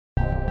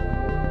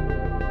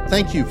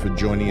Thank you for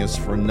joining us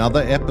for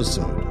another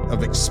episode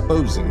of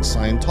Exposing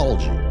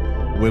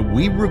Scientology, where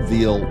we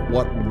reveal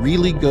what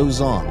really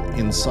goes on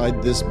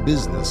inside this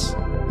business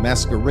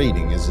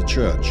masquerading as a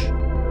church.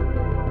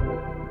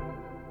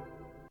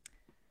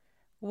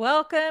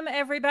 Welcome,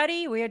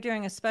 everybody. We are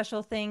doing a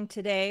special thing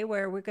today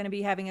where we're going to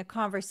be having a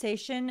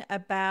conversation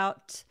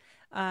about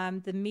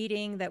the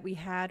meeting that we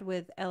had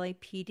with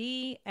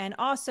LAPD and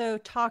also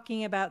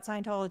talking about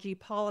Scientology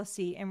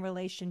policy in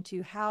relation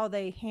to how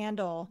they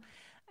handle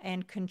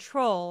and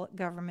control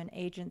government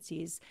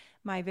agencies.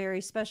 My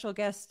very special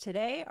guests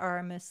today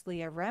are Miss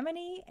Leah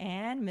Remini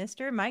and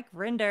Mr. Mike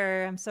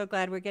Rinder. I'm so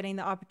glad we're getting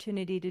the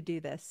opportunity to do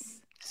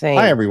this. Same.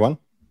 Hi, everyone.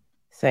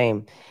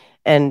 Same.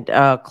 And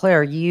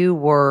Claire, you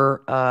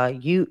were a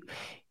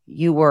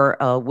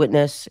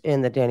witness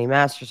in the Danny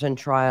Masterson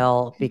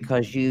trial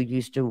because you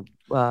used to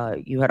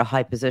you had a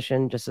high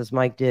position, just as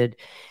Mike did,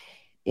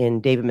 in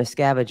David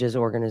Miscavige's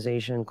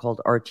organization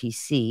called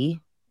RTC,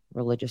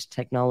 Religious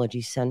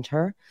Technology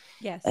Center.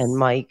 Yes. And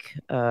Mike,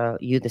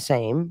 you the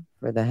same,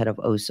 for the head of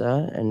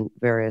OSA and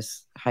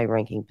various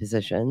high-ranking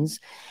positions.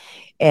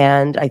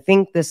 And I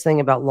think this thing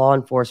about law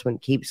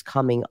enforcement keeps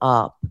coming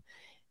up.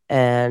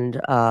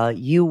 And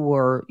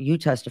you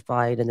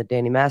testified in the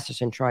Danny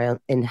Masterson trial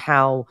in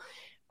how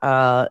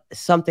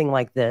something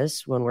like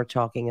this, when we're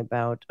talking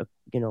about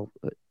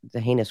the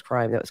heinous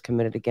crime that was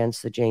committed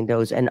against the Jane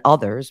Does and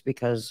others,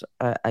 because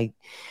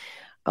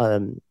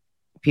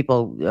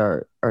people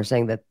are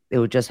saying that it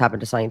would just happen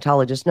to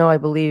Scientologists. No, I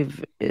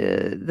believe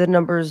the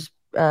numbers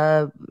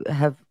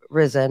have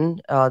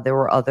risen. There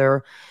were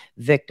other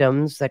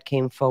victims that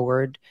came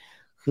forward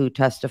who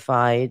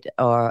testified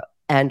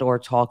and or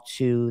talked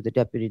to the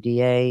deputy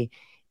DA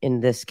in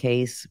this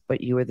case,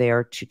 but you were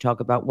there to talk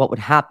about what would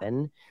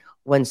happen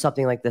when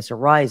something like this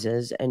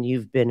arises, and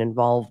you've been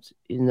involved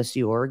in the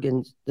Sea Org,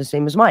 and the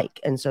same as Mike.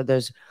 And so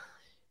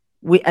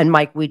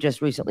Mike, we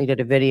just recently did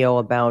a video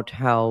about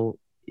how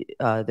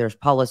there's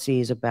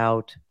policies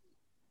about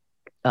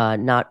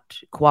not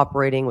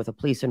cooperating with a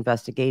police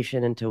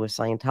investigation into a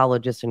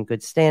Scientologist in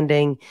good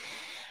standing.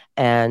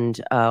 And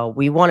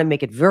we want to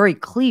make it very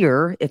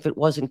clear, if it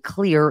wasn't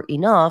clear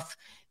enough,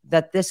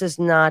 that this is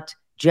not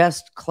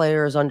just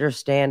Claire's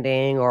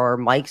understanding or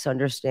Mike's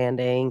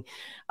understanding,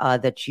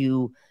 that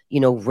you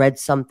read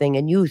something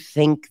and you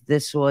think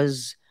this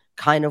was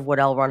kind of what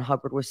L. Ron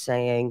Hubbard was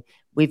saying.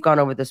 We've gone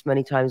over this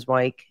many times,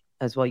 Mike,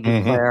 as well,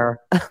 Claire,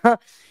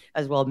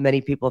 as well.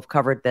 Many people have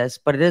covered this,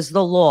 but it is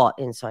the law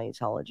in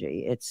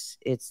Scientology.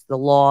 It's the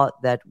law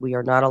that we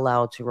are not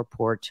allowed to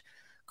report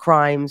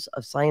crimes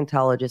of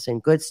Scientologists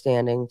in good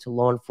standing to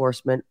law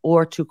enforcement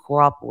or to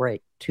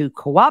cooperate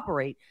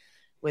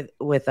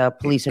with a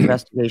police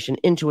investigation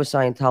into a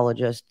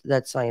Scientologist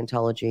that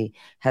Scientology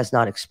has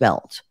not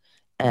expelled.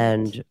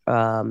 And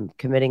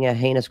committing a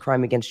heinous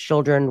crime against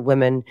children,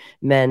 women,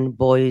 men,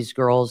 boys,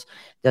 girls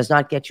does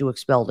not get you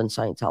expelled in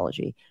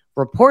Scientology.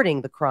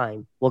 Reporting the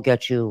crime will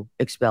get you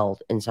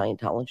expelled in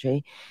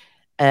Scientology.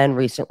 And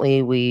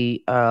recently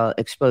we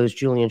exposed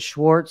Julian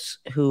Schwartz,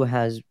 who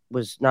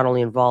was not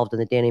only involved in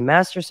the Danny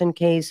Masterson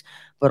case,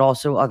 but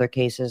also other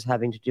cases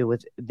having to do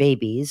with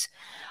babies.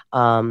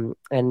 And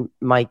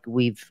Mike,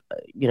 we've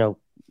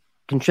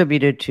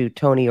contributed to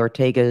Tony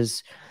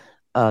Ortega's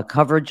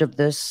coverage of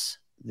this,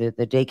 the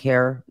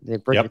daycare, the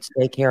Brigitte's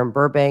daycare in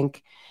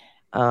Burbank.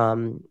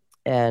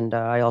 And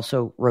I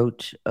also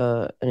wrote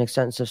an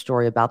extensive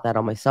story about that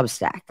on my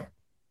Substack.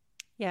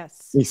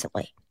 Yes.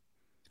 Recently.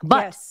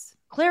 But yes.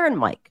 Claire and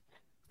Mike,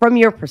 from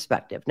your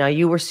perspective, now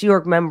you were Sea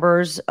Org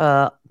members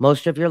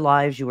most of your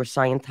lives. You were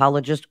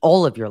Scientologists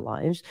all of your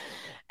lives.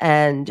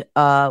 And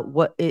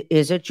what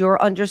is it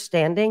your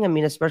understanding? I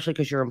mean, especially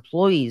because you're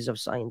employees of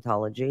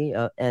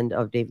Scientology and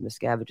of David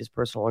Miscavige's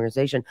personal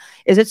organization.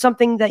 Is it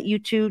something that you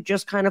two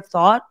just kind of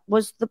thought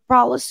was the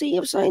policy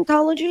of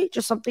Scientology?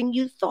 Just something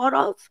you thought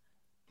of?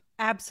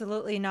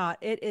 Absolutely not.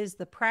 It is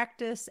the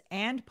practice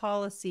and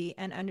policy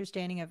and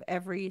understanding of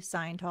every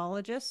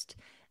Scientologist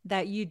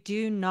that you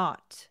do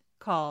not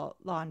call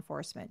law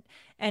enforcement.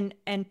 And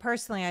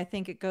personally, I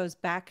think it goes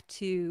back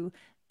to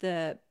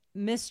the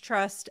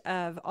mistrust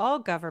of all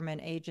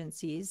government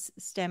agencies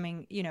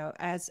stemming,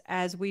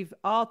 as we've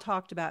all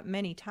talked about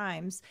many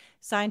times,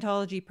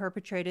 Scientology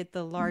perpetrated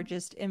the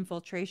largest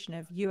infiltration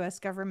of U.S.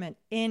 government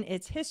in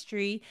its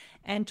history,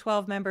 and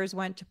 12 members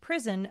went to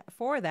prison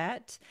for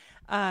that.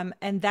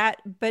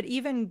 But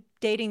even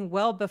dating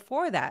well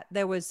before that,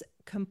 there was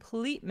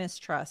complete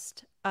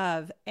mistrust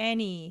of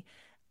any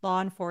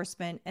law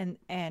enforcement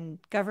and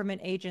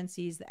government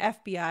agencies, the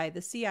FBI,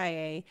 the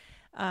CIA.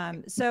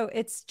 So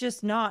it's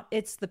just not,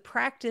 it's the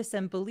practice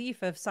and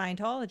belief of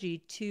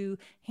Scientology to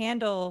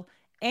handle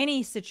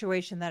any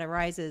situation that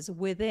arises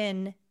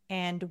within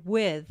and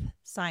with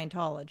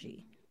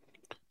Scientology.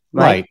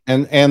 Right.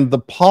 And the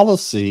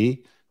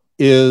policy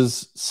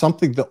is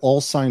something that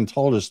all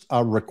Scientologists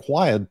are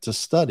required to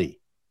study.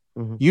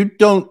 Mm-hmm. You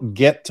don't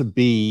get to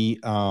be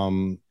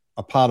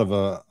a part of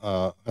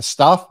a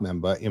staff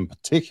member in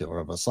particular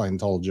of a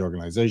Scientology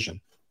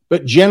organization.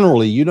 But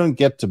generally, you don't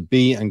get to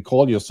be and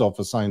call yourself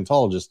a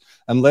Scientologist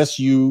unless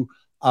you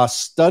are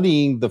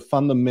studying the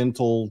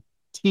fundamental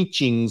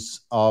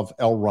teachings of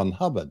L. Ron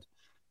Hubbard.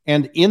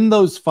 And in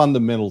those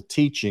fundamental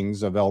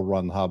teachings of L.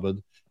 Ron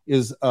Hubbard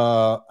is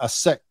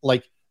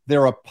like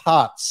there are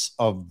parts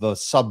of the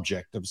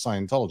subject of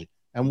Scientology.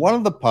 And one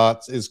of the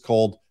parts is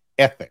called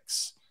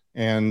ethics.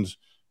 And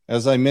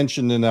as I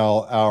mentioned in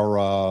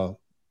our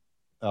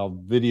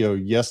video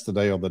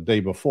yesterday or the day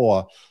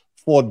before,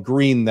 Ford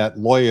Green, that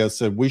lawyer,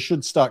 said we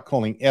should start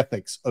calling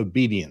ethics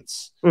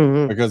obedience,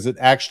 because it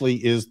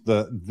actually is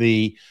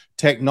the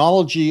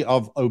technology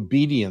of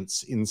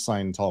obedience in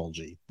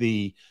Scientology.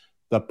 The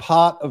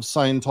part of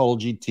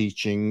Scientology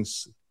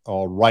teachings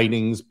or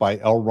writings by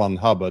L. Ron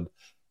Hubbard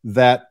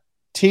that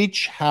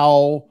teach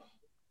how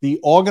the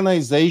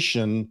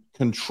organization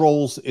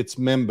controls its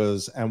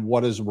members and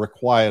what is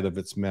required of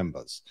its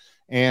members.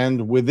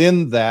 And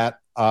within that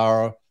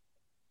are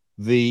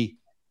the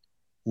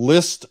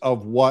list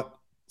of what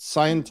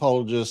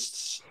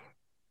Scientologists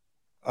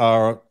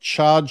are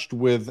charged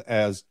with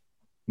as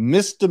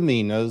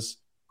misdemeanors,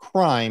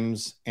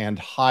 crimes, and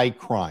high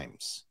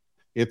crimes.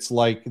 It's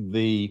like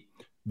the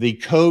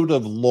code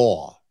of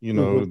law. You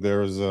know,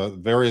 there's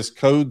various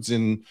codes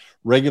in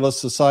regular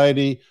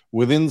society.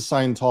 Within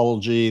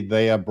Scientology,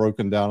 they are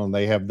broken down and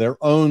they have their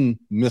own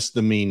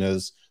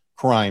misdemeanors,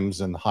 crimes,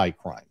 and high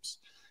crimes.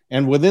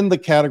 And within the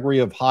category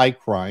of high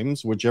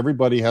crimes, which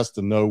everybody has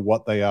to know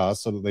what they are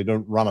so that they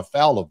don't run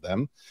afoul of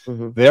them,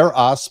 there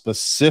are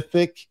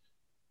specifically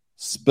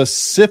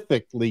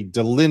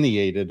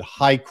delineated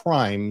high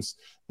crimes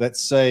that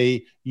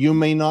say you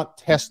may not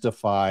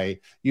testify,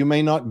 you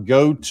may not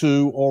go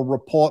to or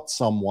report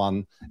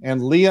someone.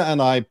 And Leah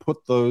and I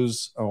put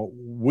those,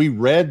 we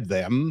read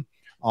them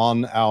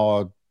on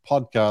our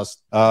podcast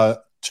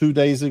 2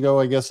 days ago,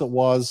 I guess it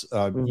was.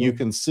 You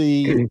can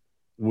see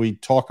we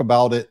talk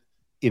about it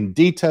in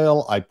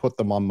detail. I put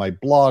them on my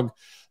blog.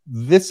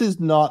 This is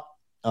not,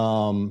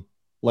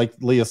 like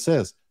Leah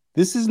says,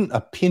 this isn't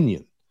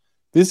opinion.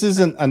 This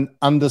isn't an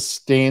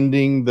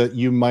understanding that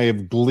you may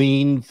have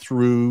gleaned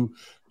through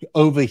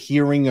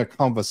overhearing a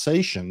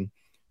conversation.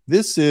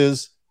 This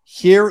is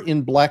here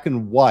in black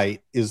and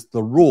white is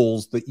the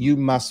rules that you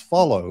must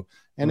follow.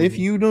 And if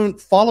you don't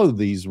follow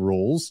these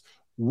rules,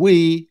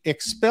 we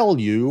expel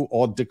you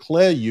or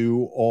declare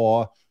you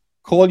or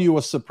call you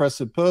a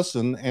suppressive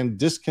person and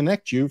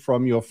disconnect you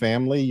from your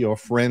family, your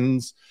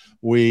friends.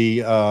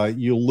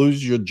 You'll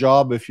lose your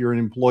job if you're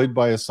employed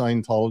by a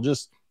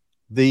Scientologist.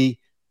 The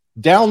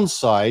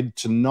downside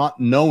to not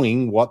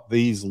knowing what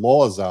these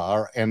laws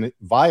are and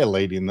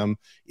violating them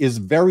is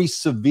very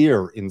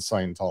severe in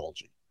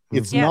Scientology.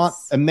 It's not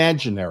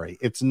imaginary.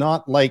 It's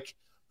not like,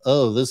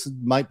 oh,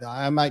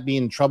 I might be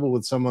in trouble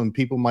with someone,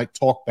 people might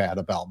talk bad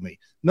about me.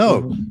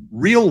 No,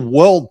 real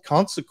world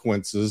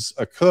consequences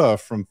occur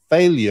from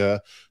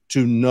failure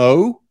to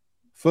know,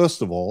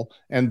 first of all,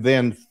 and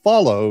then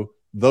follow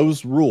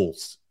those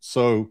rules.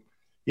 So,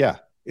 yeah,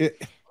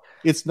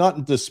 it's not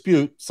in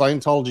dispute.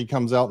 Scientology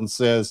comes out and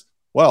says,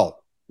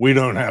 well, we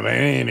don't have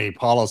any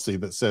policy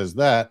that says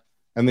that.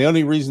 And the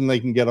only reason they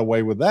can get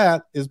away with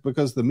that is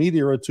because the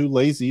media are too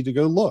lazy to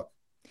go look.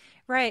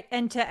 Right.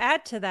 And to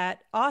add to that,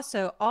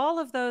 also, all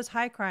of those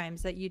high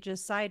crimes that you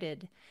just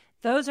cited,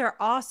 those are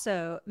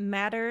also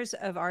matters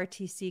of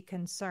RTC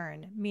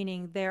concern,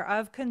 meaning they're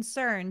of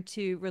concern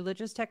to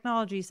Religious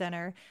Technology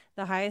Center,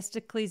 the highest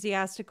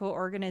ecclesiastical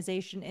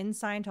organization in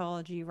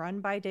Scientology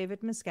run by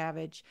David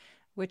Miscavige,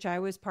 which I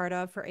was part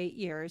of for 8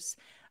 years.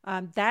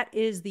 That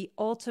is the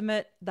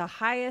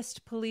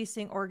highest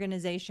policing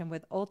organization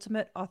with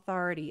ultimate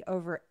authority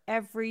over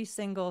every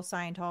single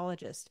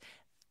Scientologist.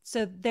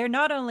 So they're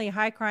not only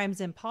high crimes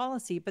in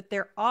policy, but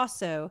they're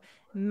also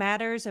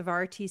matters of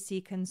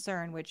RTC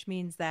concern, which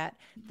means that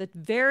the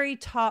very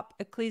top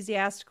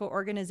ecclesiastical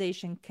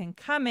organization can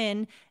come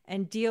in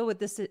and deal with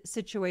this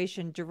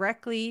situation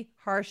directly,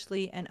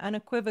 harshly, and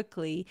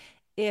unequivocally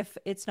if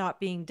it's not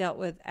being dealt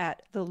with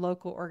at the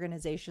local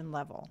organization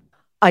level.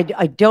 I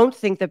don't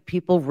think that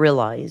people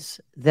realize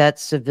that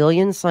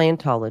civilian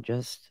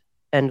Scientologists,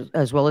 and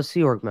as well as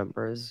Sea Org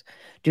members,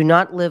 do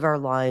not live our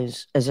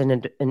lives as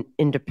an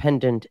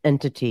independent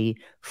entity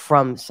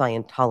from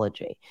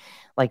Scientology.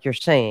 Like you're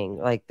saying,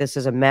 like this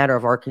is a matter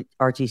of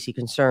RTC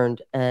concern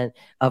and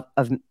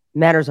of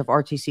matters of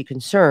RTC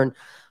concern,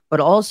 but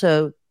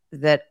also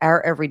that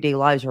our everyday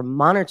lives are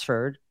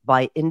monitored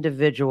by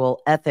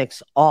individual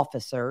ethics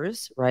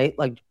officers, right?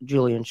 Like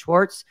Julian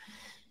Schwartz,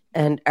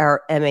 and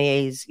our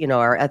MAAs,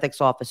 our ethics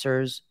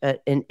officers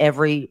in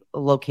every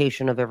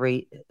location of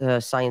every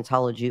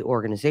Scientology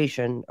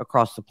organization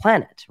across the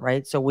planet,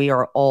 right? So we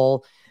are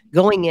all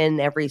going in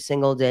every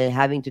single day,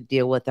 having to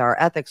deal with our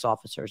ethics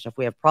officers. If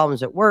we have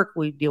problems at work,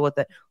 we deal with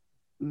it.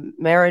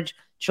 Marriage,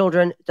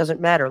 children, it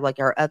doesn't matter. Like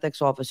our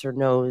ethics officer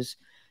knows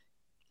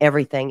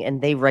everything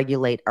and they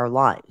regulate our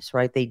lives,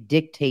 right? They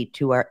dictate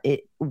to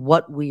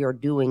what we are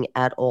doing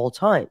at all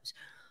times.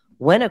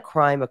 When a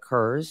crime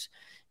occurs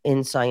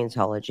in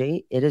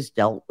Scientology, it is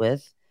dealt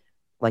with,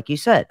 like you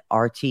said,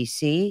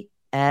 RTC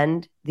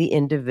and the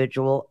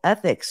individual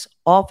ethics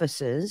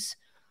offices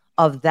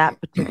of that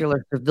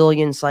particular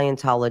civilian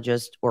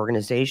Scientologist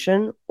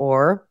organization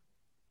or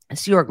a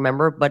Sea Org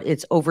member, but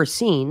it's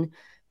overseen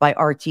by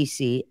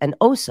RTC and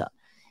OSA.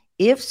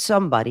 If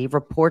somebody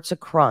reports a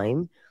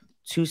crime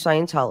to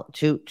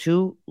Scientology,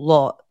 to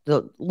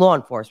the law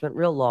enforcement,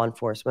 real law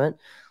enforcement,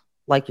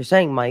 like you're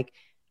saying, Mike,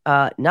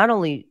 not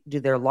only do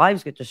their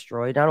lives get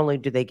destroyed, not only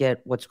do they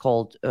get what's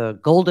called a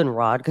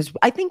goldenrod, because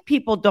I think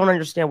people don't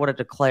understand what a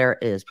declare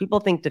is. People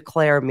think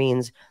declare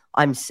means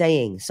I'm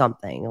saying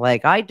something,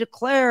 like I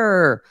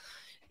declare.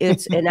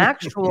 It's an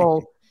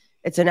actual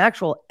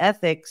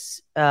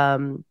ethics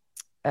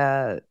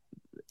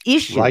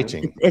issue.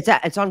 Writing.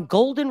 It's on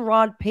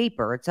goldenrod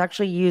paper. It's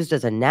actually used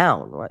as a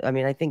noun. I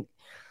mean, I think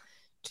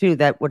too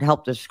that would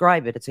help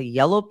describe it. It's a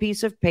yellow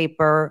piece of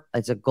paper.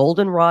 It's a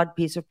goldenrod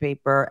piece of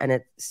paper, and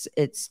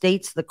it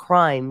states the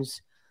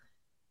crimes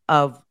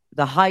of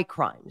the high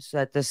crimes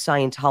that the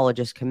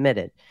Scientologist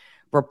committed.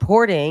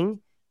 Reporting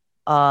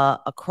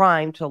a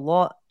crime to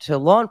law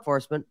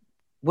enforcement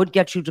would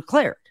get you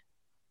declared.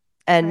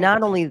 And Right.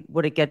 not only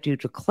would it get you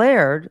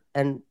declared,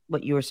 and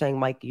what you were saying,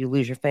 Mike, you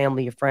lose your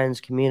family, your friends,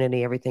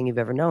 community, everything you've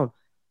ever known.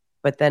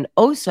 But then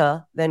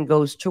OSA then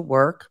goes to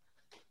work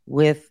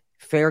with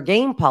fair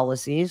game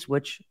policies,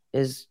 which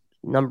is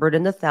numbered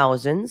in the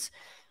thousands,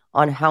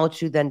 on how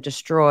to then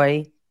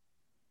destroy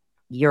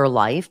your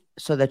life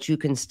so that you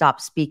can stop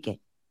speaking.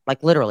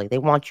 Like literally, they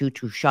want you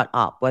to shut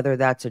up, whether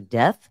that's a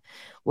death,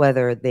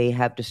 whether they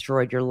have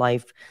destroyed your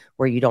life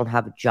where you don't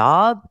have a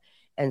job.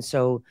 And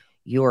so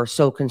you're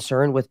so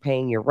concerned with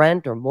paying your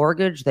rent or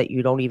mortgage that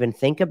you don't even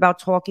think about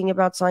talking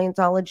about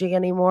Scientology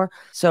anymore.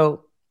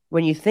 So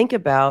when you think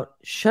about,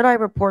 should I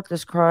report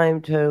this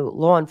crime to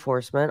law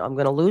enforcement? I'm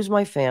going to lose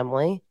my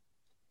family.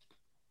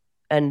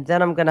 And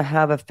then I'm going to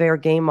have a fair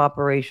game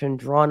operation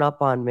drawn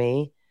up on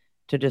me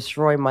to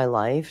destroy my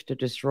life, to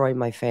destroy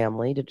my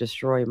family, to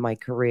destroy my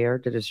career,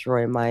 to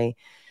destroy my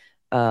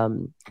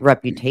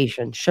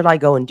reputation. Should I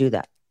go and do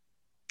that?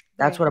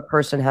 That's Right. what a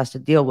person has to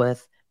deal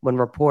with when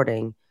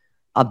reporting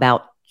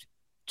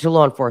to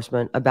law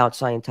enforcement about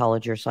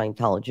Scientology or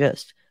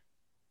Scientologist.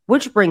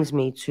 Which brings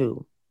me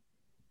to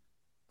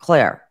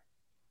Claire.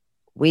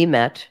 We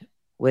met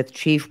with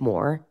Chief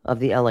Moore of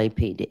the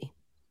LAPD.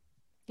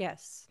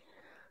 Yes.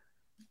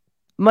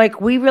 Mike,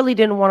 we really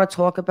didn't want to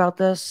talk about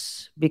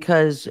this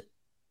because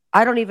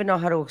I don't even know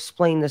how to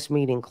explain this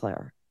meeting,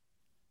 Claire.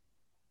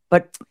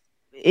 But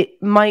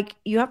Mike,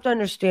 you have to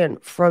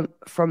understand from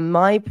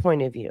my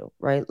point of view,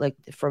 right? Like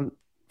from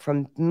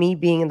me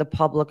being in the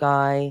public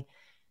eye,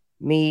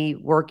 me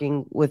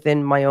working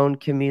within my own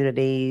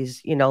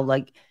communities,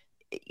 like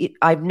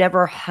I've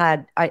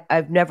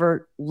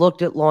never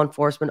looked at law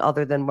enforcement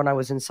other than when I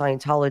was in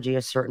Scientology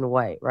a certain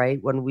way,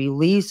 right? When we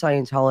leave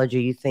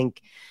Scientology, you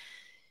think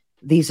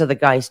these are the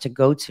guys to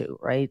go to,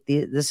 right?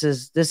 This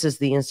is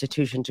the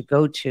institution to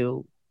go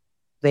to.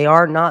 They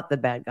are not the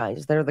bad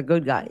guys; they're the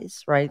good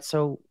guys, right?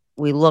 So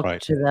we look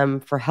to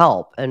them for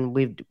help, and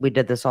we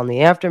did this on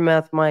the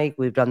Aftermath, Mike.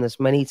 We've done this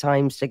many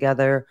times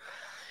together,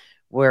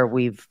 where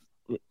we've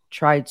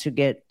tried to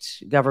get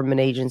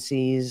government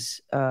agencies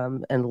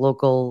and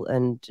local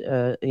and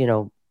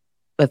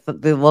with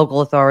the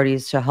local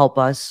authorities to help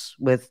us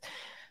with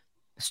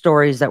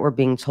stories that were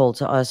being told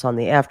to us on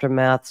the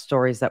Aftermath,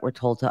 stories that were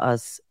told to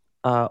us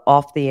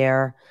off the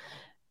air.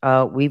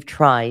 We've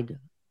tried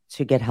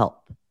to get help.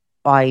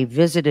 I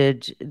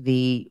visited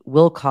the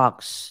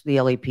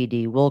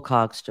LAPD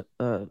Wilcox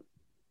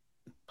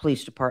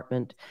Police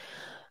Department.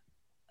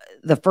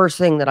 The first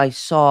thing that I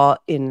saw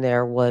in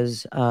there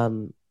was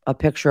a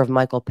picture of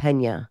Michael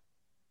Pena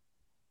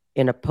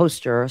in a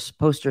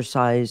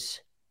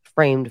poster-size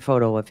framed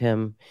photo of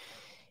him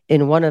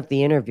in one of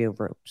the interview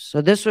rooms.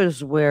 So this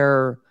was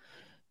where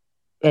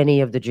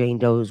any of the Jane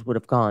Does would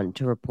have gone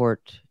to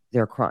report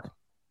their crime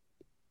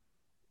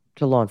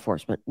to law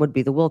enforcement, would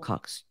be the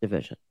Wilcox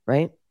division,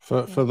 right?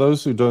 For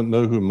those who don't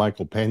know who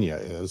Michael Pena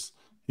is,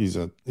 he's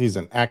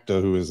an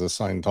actor who is a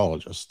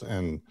Scientologist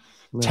and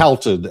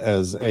touted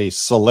as a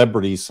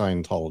celebrity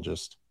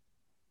Scientologist.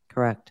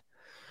 Correct.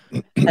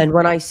 And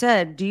when I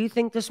said, do you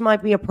think this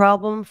might be a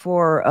problem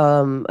for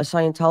a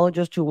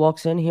Scientologist who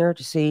walks in here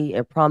to see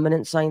a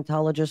prominent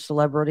Scientologist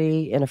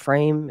celebrity in a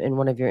frame in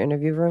one of your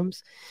interview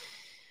rooms?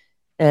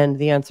 And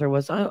the answer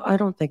was, I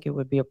don't think it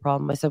would be a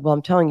problem. I said, well,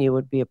 I'm telling you, it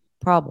would be a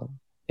problem.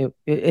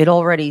 It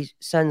already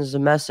sends a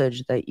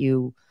message that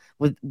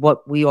with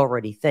what we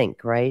already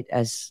think, right?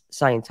 As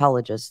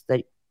Scientologists,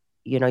 that,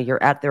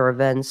 you're at their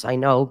events. I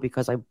know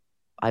because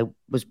I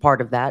was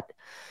part of that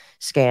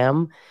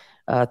scam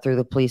through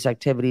the Police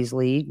Activities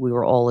League. We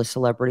were all as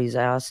celebrities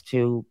asked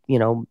to,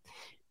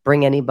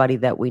 bring anybody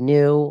that we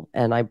knew.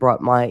 And I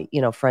brought my,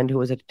 friend who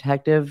was a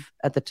detective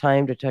at the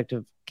time,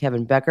 Detective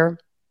Kevin Becker,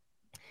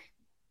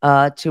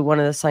 to one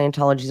of the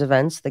Scientology's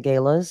events, the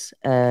galas,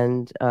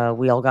 and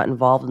we all got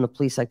involved in the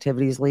Police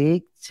Activities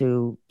League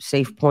to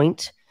Safe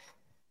Point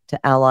to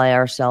ally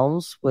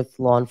ourselves with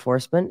law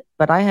enforcement.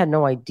 But I had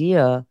no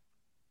idea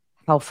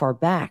how far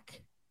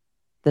back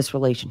this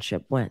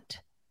relationship went.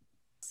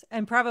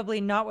 And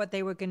probably not what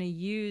they were going to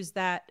use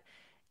that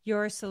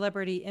your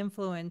celebrity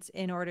influence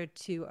in order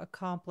to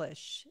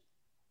accomplish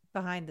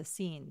behind the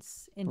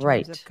scenes in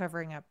terms of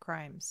covering up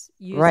crimes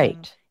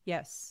using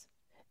yes.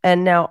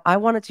 And now I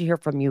wanted to hear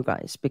from you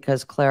guys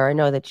because Claire, I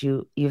know that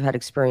you've had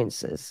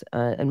experiences,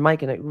 and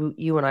Mike and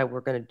you and I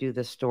were going to do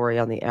this story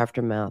on the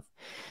aftermath,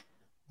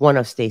 one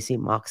of Stacey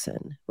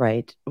Moxon,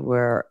 right,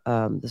 where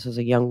this was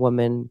a young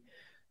woman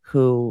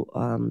who,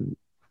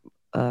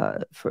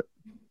 per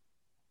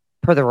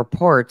the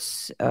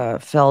reports,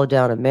 fell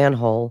down a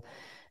manhole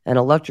and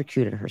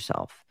electrocuted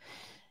herself.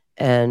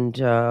 And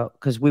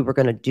because we were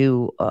going to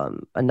do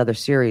another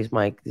series,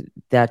 Mike,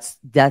 that's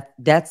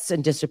deaths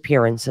and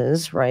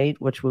disappearances, right?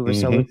 Which we were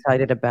so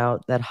excited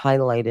about, that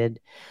highlighted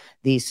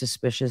these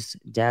suspicious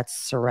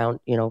deaths around,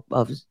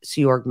 of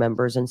Sea Org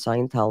members and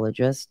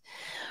Scientologists,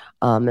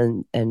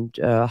 and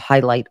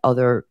highlight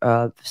other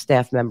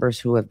staff members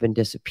who have been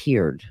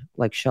disappeared,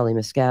 like Shelley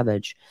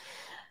Miscavige.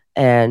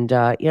 And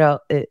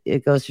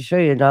it goes to show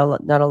you, not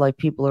a lot of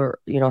people are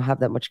have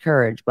that much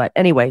courage. But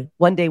anyway,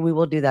 one day we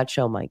will do that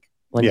show, Mike.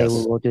 One day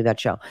we will do that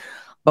show.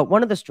 But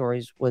one of the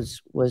stories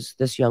was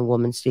this young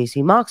woman,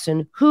 Stacey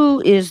Moxon,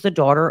 who is the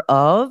daughter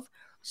of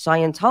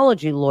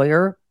Scientology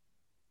lawyer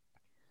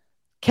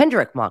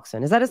Kendrick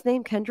Moxon. Is that his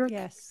name, Kendrick?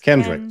 Yes.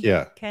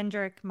 Kendrick,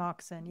 Kendrick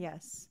Moxon,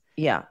 yes.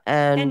 Yeah.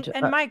 And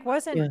Mike,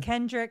 wasn't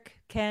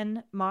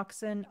Ken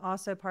Moxon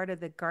also part of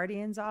the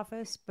Guardian's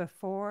office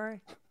before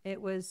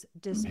it was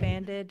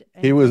disbanded?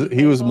 He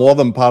was more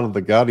than part of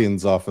the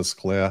Guardian's office,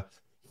 Claire.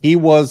 He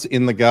was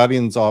in the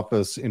Guardian's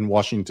office in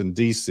Washington,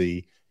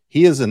 D.C.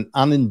 He is an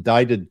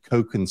unindicted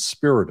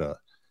co-conspirator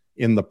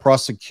in the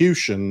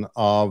prosecution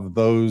of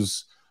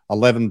those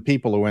 11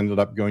 people who ended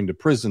up going to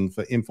prison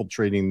for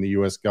infiltrating the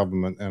U.S.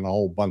 government and a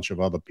whole bunch of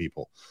other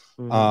people.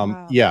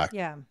 Wow.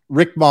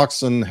 Rick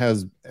Moxon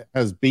has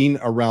been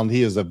around.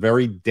 He is a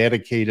very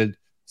dedicated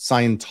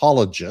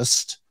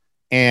Scientologist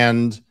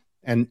and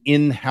an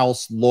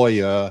in-house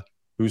lawyer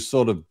who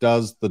sort of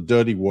does the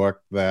dirty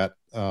work that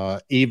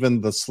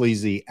even the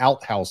sleazy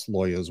outhouse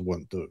lawyers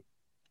won't do.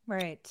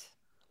 Right.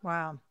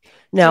 Wow.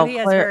 Now, so he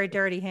has very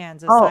dirty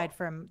hands, aside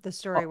from the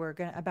story we're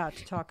about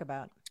to talk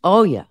about.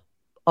 Oh, yeah.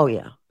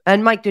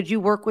 And Mike, did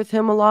you work with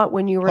him a lot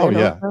when you were in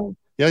Oakland?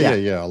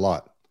 Yeah, a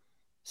lot.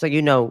 So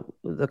you know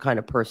the kind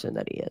of person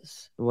that he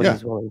is, what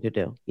he's willing to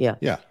do.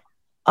 Yeah.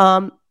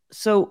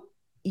 So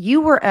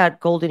you were at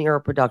Golden Era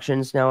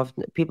Productions. Now, if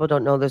people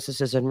don't know this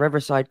is in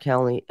Riverside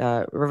County,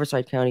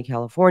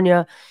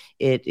 California.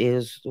 It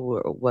is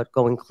what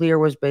Going Clear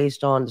was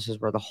based on. This is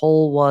where The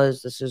Hole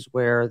was. This is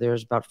where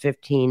there's about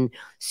 15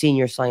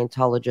 senior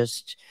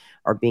Scientologists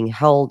are being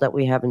held that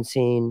we haven't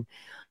seen.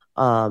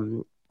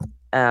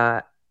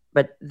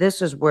 But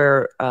this is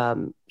where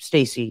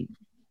Stacey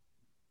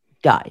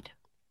died.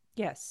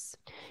 Yes.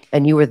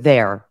 And you were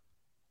there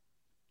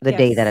the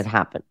day that it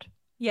happened.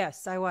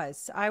 Yes, I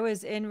was. I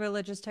was in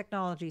Religious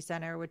Technology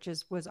Center, which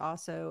was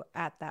also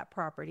at that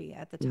property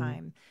at the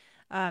time.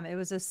 It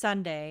was a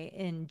Sunday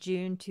in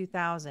June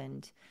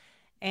 2000.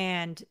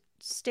 And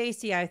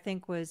Stacey, I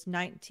think, was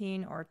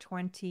 19 or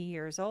 20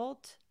 years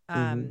old.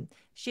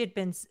 She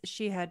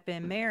had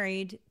been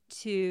married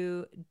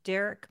to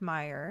Derek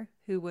Meyer,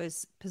 who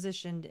was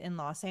positioned in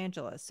Los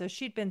Angeles. So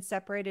she'd been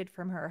separated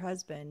from her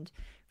husband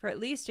for at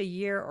least a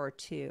year or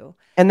two.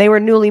 And they were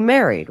newly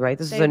married, right?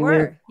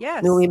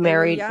 Newly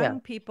married, young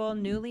people,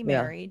 newly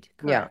married,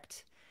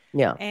 correct?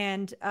 Yeah.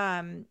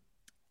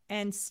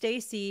 And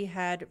Stacey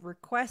had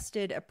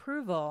requested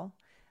approval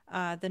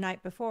the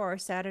night before,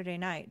 Saturday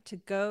night, to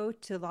go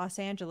to Los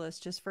Angeles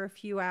just for a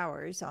few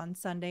hours on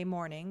Sunday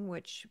morning,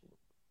 which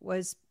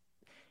was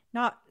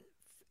not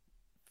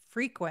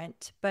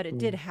frequent, but it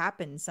did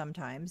happen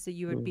sometimes that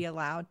you would be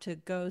allowed to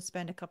go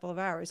spend a couple of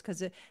hours,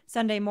 because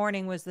Sunday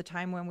morning was the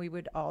time when we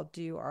would all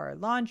do our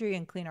laundry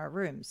and clean our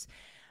rooms.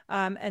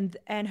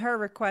 And her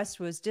request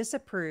was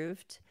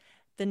disapproved.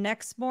 The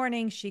next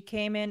morning she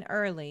came in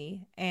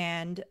early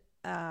and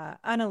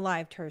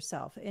unalived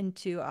herself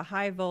into a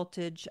high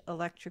voltage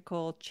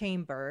electrical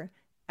chamber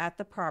at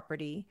the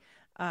property.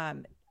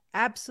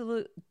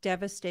 Absolute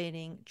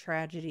devastating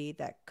tragedy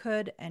that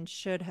could and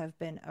should have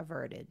been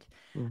averted.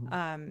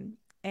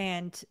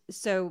 And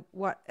so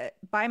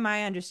by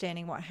my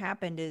understanding, what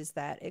happened is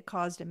that it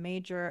caused a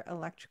major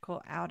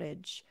electrical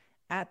outage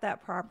at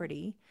that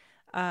property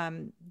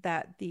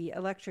that the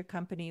electric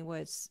company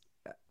was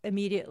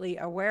immediately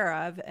aware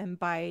of. And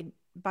by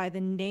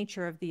the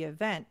nature of the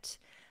event,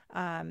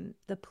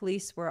 the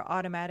police were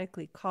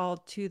automatically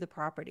called to the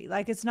property.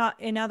 Like, it's not,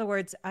 in other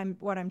words,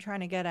 what I'm trying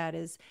to get at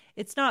is,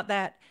 it's not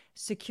that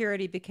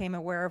security became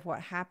aware of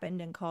what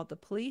happened and called the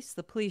police.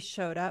 The police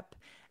showed up,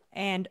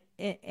 and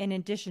in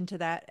addition to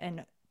that,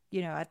 and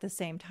at the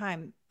same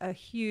time, a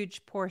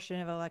huge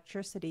portion of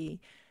electricity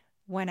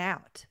went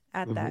out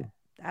at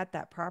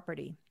that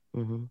property.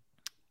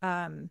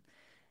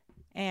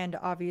 And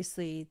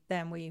obviously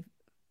then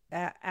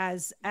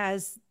as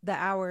the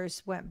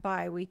hours went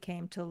by, we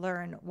came to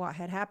learn what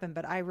had happened.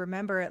 But I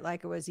remember it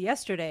like it was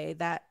yesterday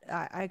that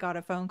I got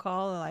a phone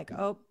call like,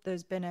 oh,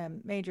 there's been a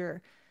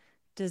major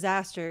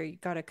disaster. You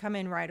got to come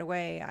in right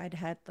away. I'd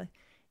had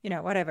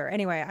whatever.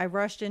 Anyway, I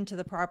rushed into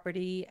the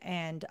property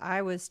and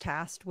I was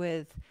tasked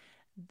with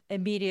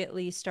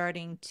immediately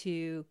starting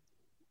to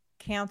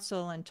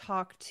counsel and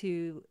talk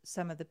to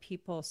some of the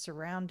people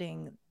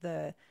surrounding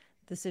the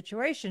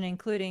situation,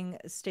 including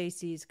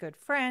Stacy's good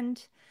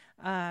friend,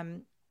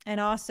 and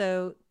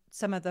also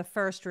some of the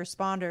first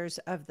responders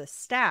of the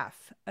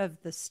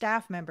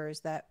staff members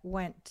that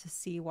went to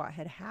see what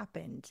had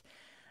happened.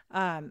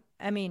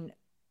 I mean,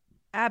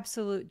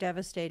 absolute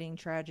devastating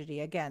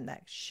tragedy again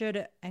that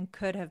should and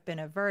could have been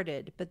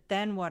averted. But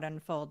then what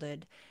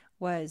unfolded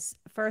was,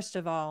 first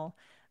of all,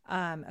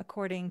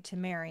 according to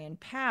Marion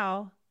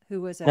Powell, who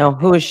was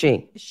who is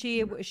she?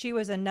 She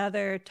was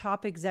another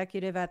top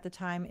executive at the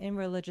time in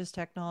Religious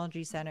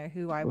Technology Center,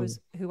 who I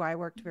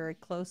worked very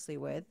closely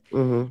with,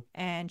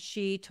 and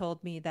she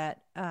told me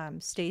that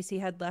Stacy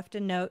had left a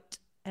note,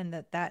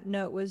 and that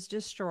note was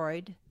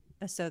destroyed,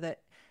 so that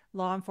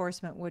law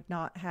enforcement would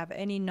not have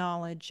any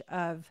knowledge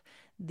of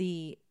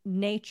the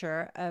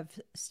nature of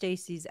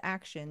Stacy's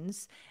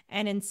actions,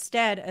 and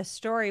instead a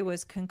story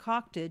was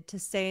concocted to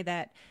say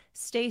that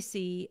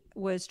Stacy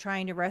was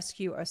trying to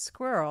rescue a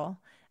squirrel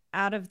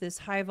out of this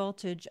high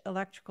voltage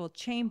electrical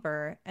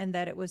chamber, and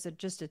that it was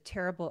just a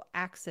terrible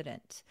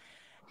accident.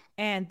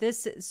 And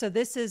this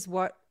is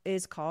what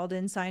is called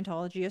in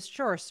Scientology a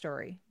shore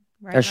story,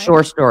 right? A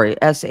shore story,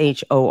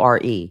 SHORE.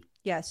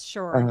 Yes,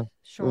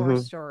 shore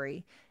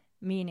story,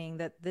 meaning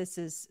that this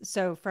is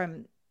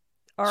from.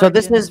 So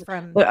this is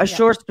a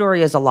short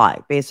story is a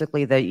lie,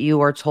 basically, that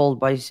you are told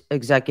by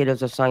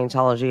executives of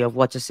Scientology of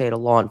what to say to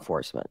law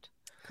enforcement.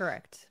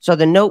 Correct. So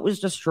the note was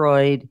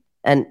destroyed,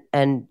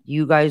 and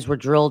you guys were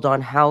drilled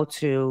on how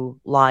to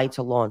lie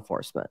to law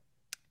enforcement.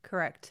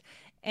 Correct.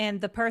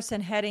 And the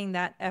person heading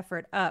that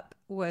effort up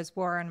was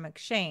Warren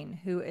McShane,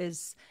 who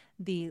is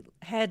the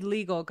head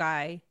legal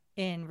guy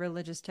in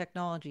Religious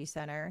Technology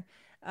Center.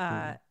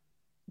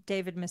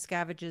 David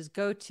Miscavige's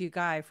go-to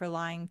guy for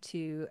lying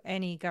to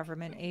any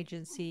government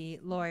agency,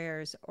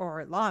 lawyers,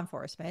 or law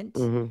enforcement.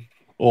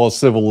 Or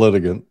civil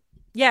litigant.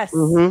 Yes,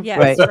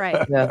 yes,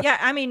 right. Yeah,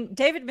 I mean,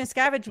 David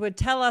Miscavige would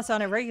tell us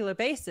on a regular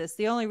basis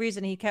the only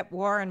reason he kept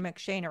Warren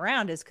McShane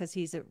around is because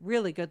he's a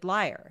really good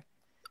liar.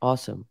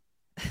 Awesome.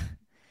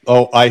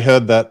 Oh, I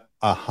heard that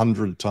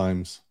 100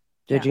 times.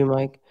 Did you,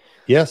 Mike?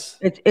 Yes.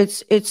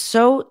 It's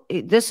so,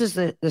 this is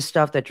the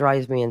stuff that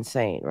drives me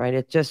insane, right?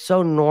 It's just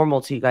so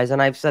normal to you guys.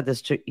 And I've said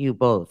this to you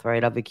both,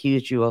 right? I've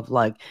accused you of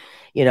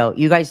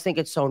you guys think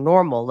it's so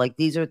normal. Like,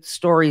 these are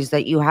stories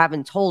that you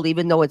haven't told,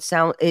 even though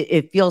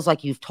it feels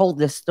like you've told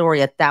this story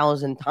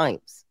 1,000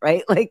 times,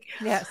 right? Like,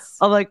 yes.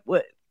 I'm like,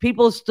 what?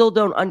 People still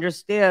don't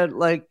understand.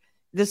 Like,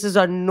 this is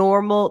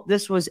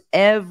this was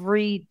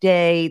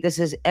everyday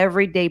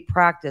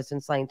practice in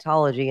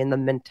Scientology, and the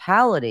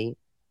mentality.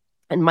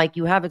 And Mike,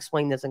 you have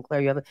explained this, and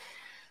Claire, you have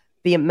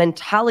the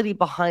mentality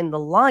behind the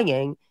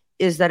lying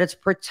is that it's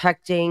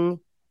protecting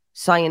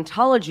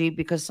Scientology,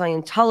 because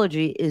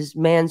Scientology is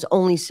man's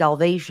only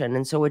salvation.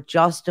 And so it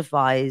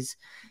justifies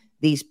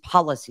these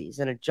policies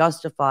and it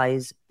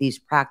justifies these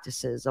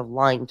practices of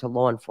lying to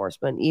law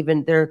enforcement.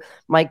 Even there,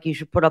 Mike, you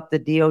should put up the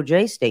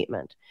DOJ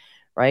statement,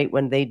 right?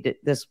 When they did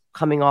this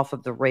coming off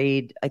of the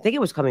raid, I think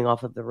it was coming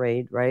off of the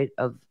raid, right?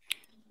 Of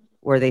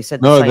where they said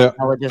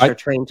Scientologists are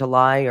trained to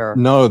lie, or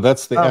no,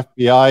 that's the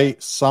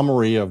FBI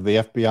summary of the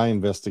FBI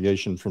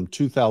investigation from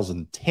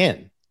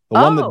 2010. The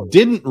one that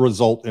didn't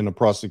result in a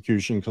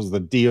prosecution because the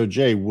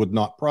DOJ would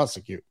not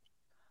prosecute.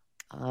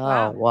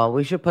 Wow. Well,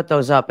 we should put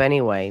those up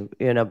anyway,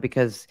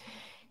 because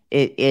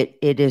it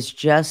is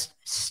just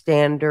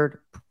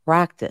standard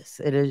practice.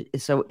 It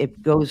is, so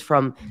it goes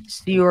from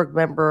Sea Org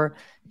member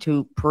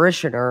to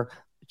parishioner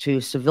to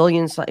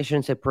civilian, I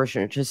shouldn't say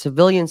parishioner, to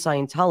civilian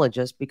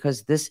Scientologist,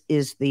 because this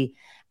is the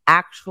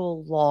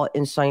actual law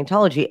in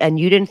Scientology. And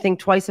you didn't think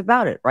twice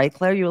about it, right,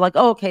 Claire? You were like,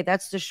 oh, okay,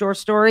 that's the short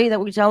story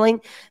that we're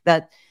telling,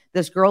 that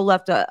this girl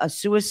left a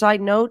suicide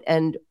note.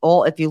 And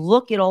if you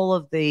look at all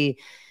of the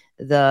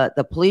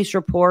police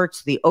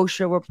reports, the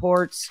OSHA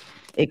reports,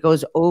 it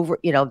goes over,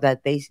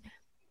 that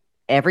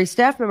every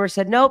staff member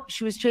said, nope,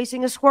 she was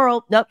chasing a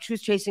squirrel. Nope, she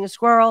was chasing a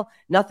squirrel.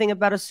 Nothing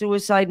about a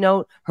suicide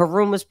note. Her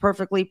room was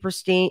perfectly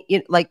pristine.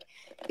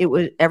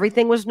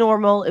 Everything was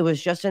normal. It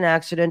was just an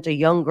accident. A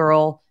young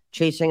girl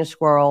chasing a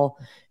squirrel,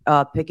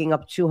 picking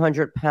up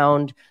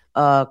 200-pound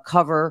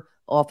cover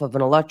off of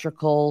an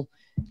electrical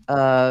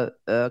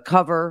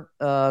cover.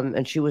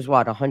 And she was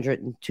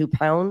 102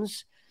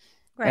 pounds.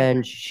 Right.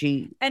 And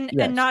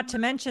and not to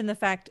mention the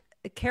fact,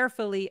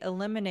 carefully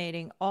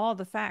eliminating all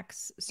the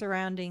facts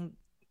surrounding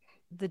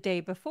the day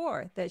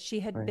before, that she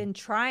had been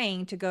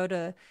trying to go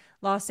to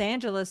Los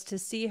Angeles to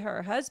see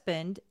her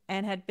husband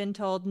and had been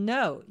told,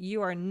 no,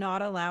 you are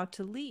not allowed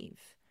to leave.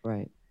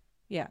 Right.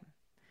 Yeah.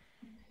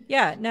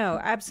 Yeah, no,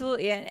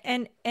 absolutely.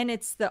 And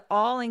it's the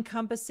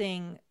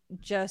all-encompassing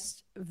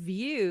just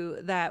view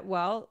that,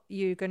 well,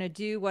 you're going to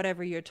do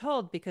whatever you're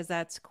told because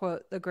that's,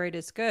 quote, the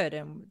greatest good.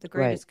 And the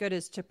greatest good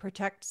is to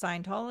protect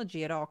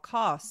Scientology at all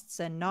costs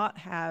and not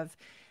have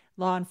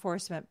law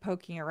enforcement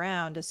poking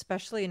around,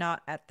 especially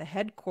not at the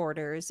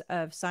headquarters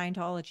of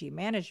Scientology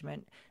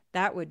management.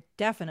 that would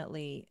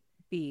definitely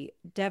be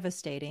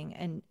devastating,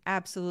 and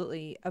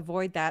absolutely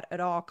avoid that at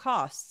all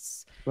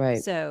costs.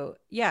 Right. So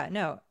yeah,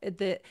 no,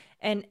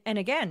 and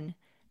again,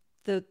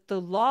 the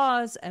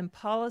laws and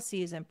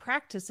policies and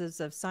practices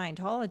of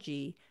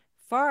Scientology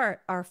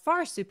are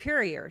far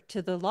superior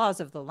to the laws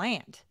of the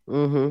land.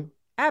 Mm-hmm.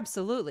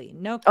 Absolutely,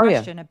 no Oh yeah.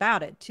 question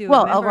about it. To a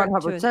Well, L. member, Ron to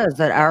Hubbard a, says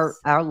that yes,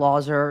 our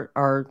laws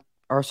are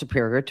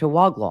superior to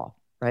WOG law,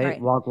 right?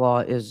 right, WOG law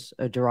is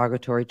a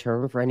derogatory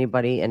term for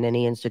anybody in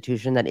any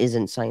institution that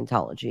isn't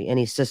Scientology,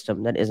 any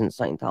system that isn't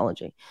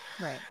Scientology.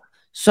 right.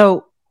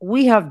 So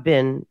we have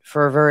been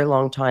for a very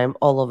long time,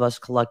 all of us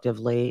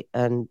collectively,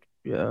 and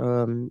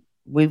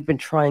we've been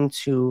trying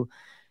to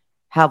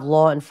have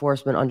law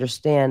enforcement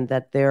understand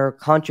that their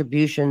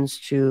contributions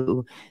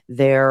to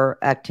their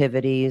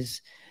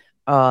activities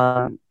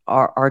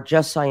are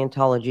just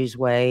Scientology's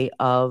way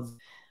of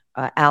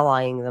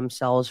allying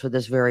themselves for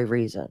this very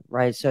reason,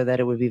 right? So that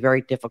it would be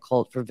very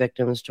difficult for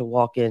victims to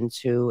walk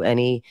into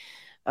any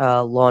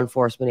law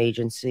enforcement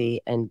agency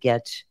and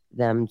get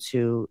them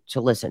to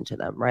listen to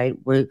them, right?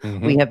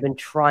 We have been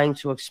trying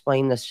to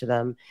explain this to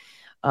them.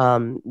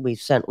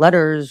 We've sent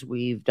letters.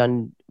 We've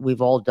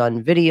all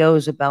done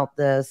videos about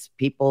this.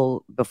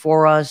 People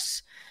before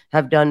us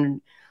have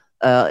done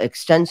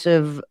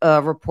extensive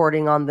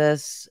reporting on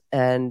this,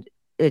 and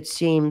it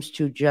seems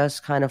to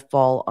just kind of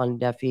fall on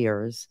deaf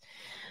ears.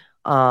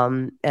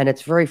 And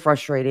it's very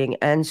frustrating.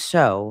 And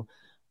so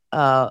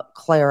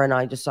Claire and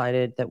I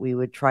decided that we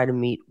would try to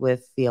meet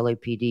with the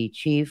LAPD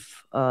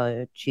chief,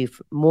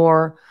 Chief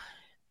Moore,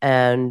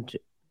 and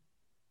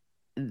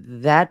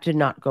that did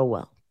not go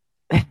well.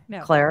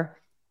 No, Claire?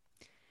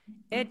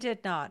 it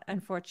did not,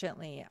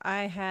 unfortunately.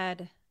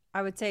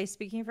 I would say,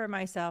 speaking for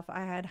myself,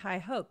 I had high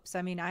hopes.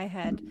 I mean, I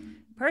had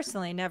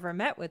personally never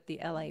met with the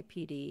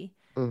LAPD.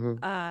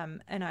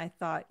 Mm-hmm. And I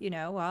thought,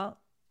 well,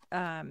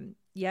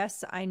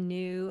 yes, I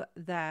knew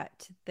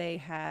that they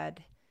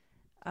had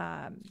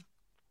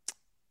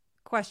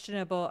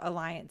questionable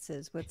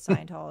alliances with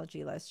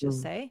Scientology, let's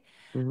just say.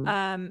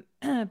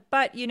 Mm-hmm.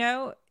 But,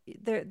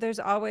 there's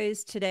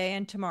always today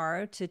and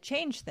tomorrow to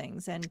change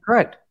things. And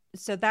Correct.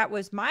 so that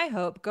was my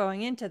hope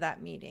going into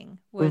that meeting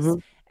was,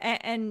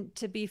 and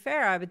to be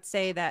fair, I would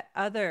say that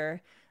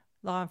other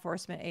law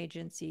enforcement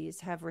agencies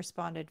have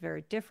responded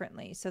very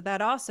differently. So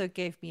that also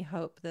gave me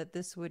hope that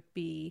this would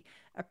be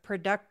a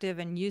productive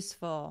and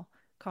useful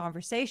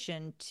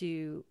conversation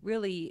to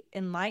really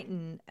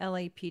enlighten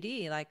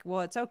LAPD. Like,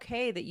 well, it's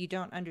okay that you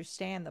don't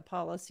understand the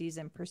policies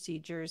and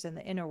procedures and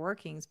the inner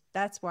workings.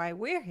 That's why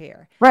we're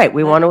here. Right.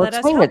 We want to Let us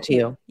explain it help to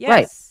you. Yes.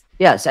 Right.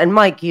 Yes. And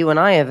Mike, you and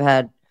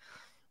I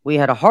we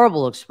had a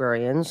horrible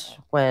experience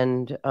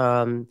when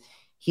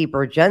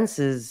Heber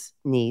Jens's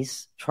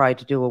niece tried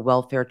to do a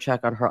welfare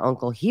check on her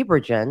uncle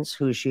Heber Jens,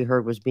 who she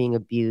heard was being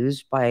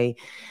abused by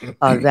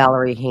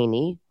Valerie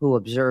Haney, who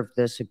observed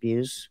this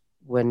abuse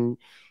when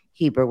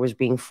Heber was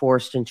being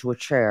forced into a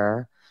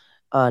chair,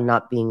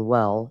 not being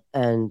well.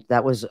 And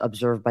that was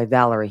observed by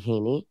Valerie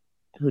Haney,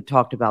 who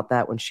talked about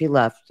that when she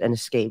left and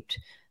escaped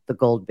the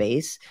gold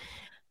base.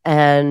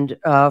 And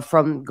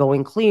from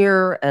Going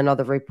Clear and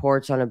other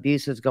reports on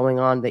abuses going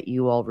on that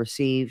you all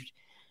received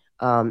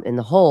in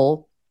the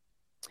hole,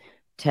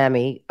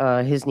 Tammy,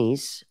 his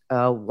niece,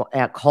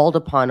 called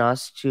upon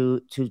us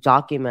to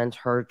document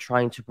her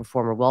trying to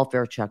perform a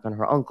welfare check on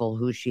her uncle,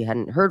 who she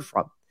hadn't heard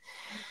from.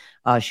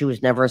 She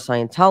was never a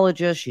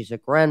Scientologist. She's a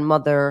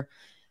grandmother.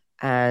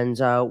 And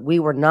we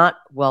were not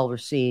well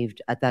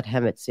received at that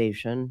Hemet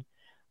station,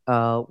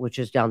 which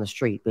is down the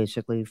street,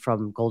 basically,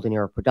 from Golden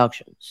Era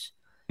Productions.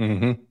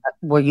 Mm-hmm.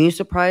 Were you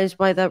surprised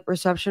by that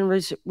reception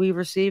we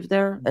received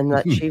there and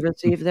that she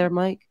received there,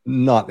 Mike?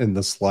 Not in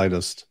the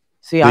slightest.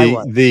 See, I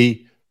was.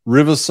 The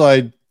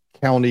Riverside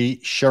County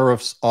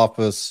Sheriff's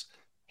Office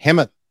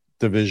Hemet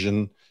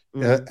Division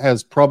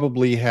has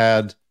probably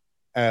had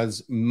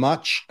as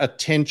much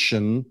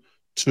attention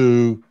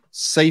to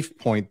safe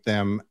point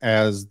them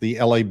as the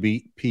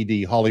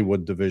LAPD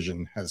Hollywood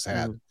Division has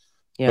had.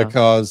 Yeah.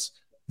 Because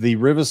the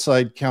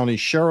Riverside County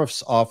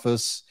Sheriff's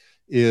Office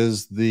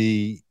is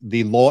the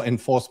law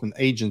enforcement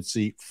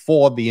agency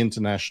for the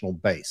international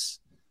base.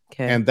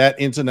 Okay. And that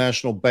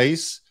international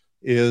base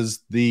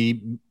is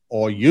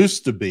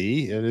used to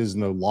be, it is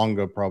no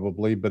longer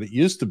probably, but it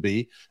used to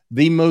be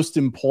the most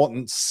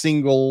important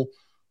single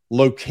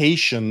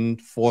location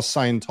for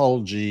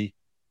Scientology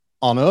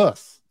on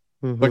earth,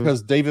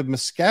 because David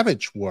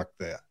Miscavige worked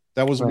there.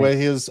 That was where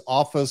his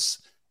office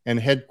and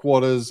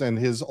headquarters and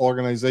his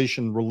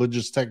organization,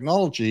 Religious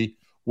Technology,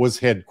 was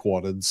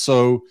headquartered.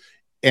 So,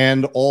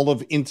 and all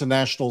of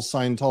international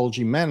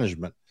Scientology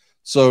management.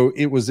 So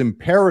it was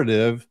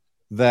imperative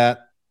that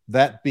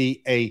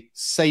be a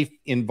safe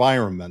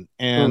environment.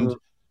 And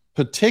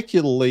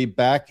particularly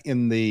back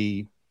in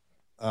the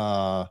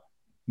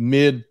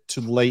mid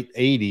to late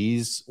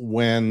 80s,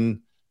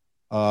 when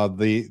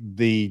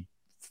the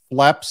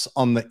flaps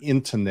on the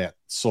internet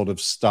sort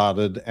of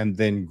started and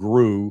then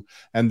grew,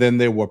 and then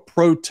there were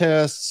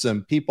protests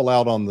and people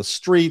out on the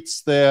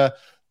streets there,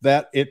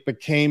 that it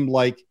became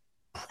like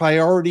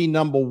priority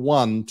number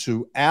one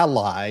to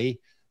ally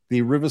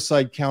the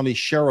Riverside County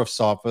Sheriff's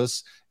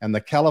Office and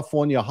the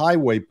California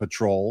Highway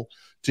Patrol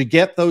to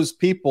get those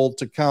people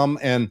to come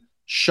and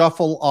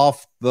shuffle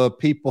off the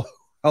people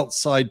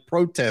outside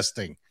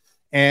protesting.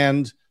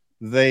 And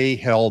they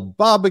held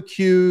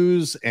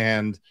barbecues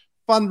and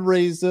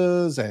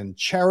fundraisers and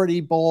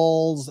charity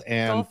balls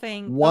and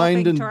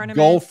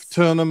golf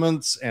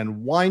tournaments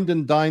and wined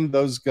and dined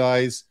those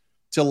guys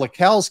till the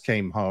cows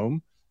came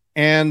home.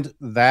 And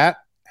that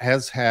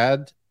has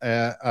had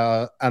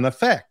an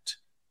effect.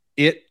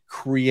 It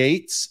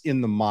creates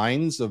in the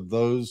minds of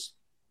those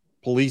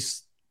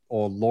police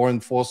or law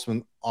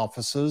enforcement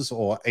officers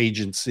or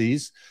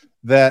agencies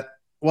that,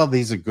 well,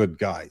 these are good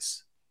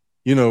guys.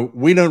 You know,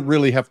 we don't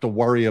really have to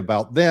worry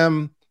about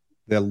them.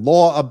 They're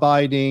law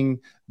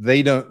abiding.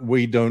 We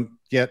don't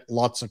get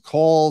lots of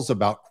calls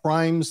about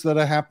crimes that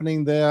are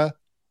happening there.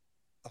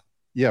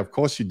 Yeah, of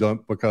course you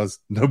don't, because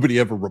nobody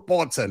ever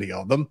reports any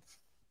of them.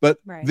 But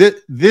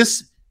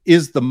this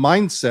is the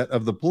mindset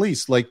of the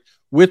police. Like,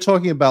 we're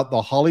talking about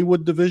the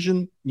Hollywood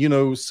division. You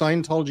know,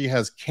 Scientology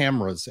has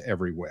cameras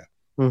everywhere.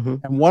 Mm-hmm.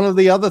 And one of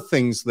the other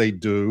things they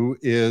do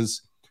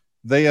is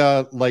they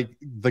are like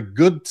the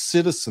good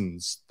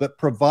citizens that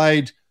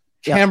provide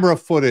camera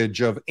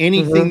footage of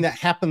anything that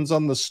happens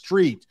on the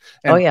street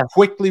and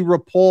quickly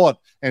report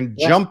and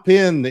jump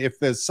in if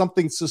there's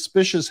something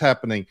suspicious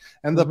happening.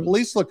 And the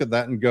police look at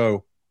that and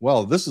go,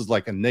 well, this is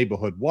like a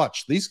neighborhood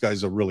watch. These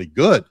guys are really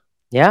good.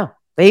 Yeah.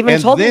 They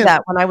even told me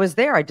that when I was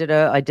there. I did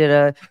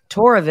a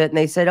tour of it, and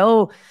they said,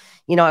 oh,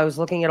 you know, I was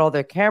looking at all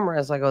their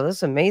cameras. I go, this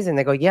is amazing.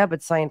 They go, yeah,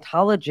 but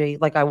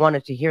Scientology, like, I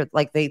wanted to hear,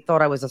 like, they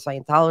thought I was a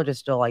Scientologist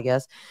still, I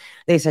guess.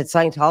 They said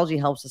Scientology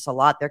helps us a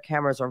lot. Their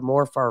cameras are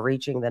more far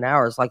reaching than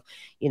ours. Like,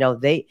 you know,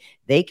 they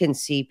can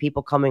see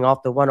people coming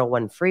off the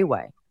 101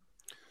 freeway.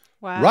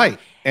 Wow. Right.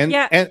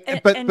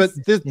 But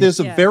there's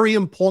a very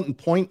important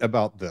point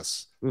about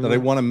this that I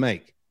want to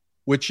make,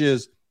 which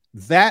is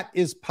that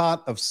is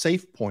part of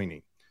safe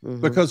pointing.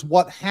 Because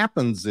what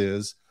happens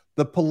is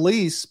the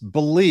police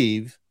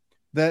believe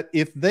that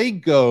if they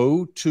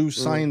go to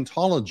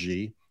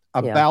Scientology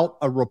about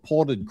a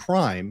reported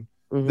crime,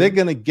 they're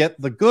going to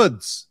get the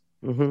goods.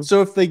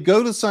 So if they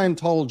go to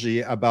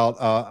Scientology about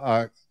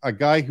a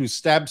guy who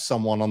stabbed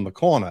someone on the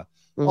corner,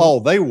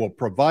 they will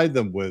provide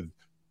them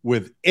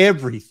with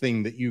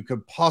everything that you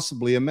could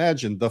possibly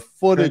imagine. The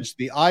footage,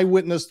 the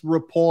eyewitness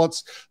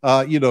reports,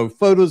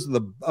 photos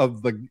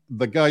of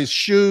the guy's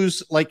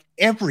shoes, like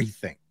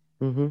everything.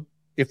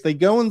 If they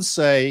go and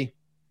say,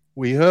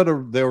 we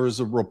heard there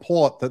was a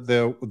report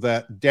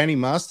that Danny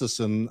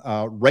Masterson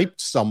raped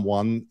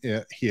someone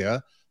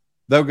here,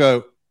 they'll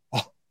go,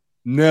 oh,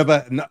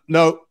 never,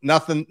 no,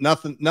 nothing.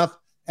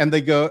 And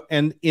they go,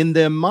 and in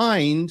their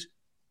mind,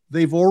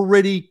 they've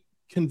already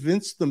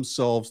convinced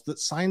themselves that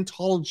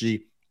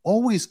Scientology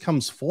always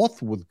comes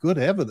forth with good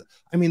evidence.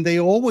 I mean, they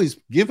always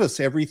give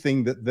us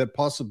everything that they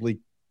possibly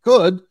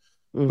could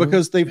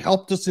because they've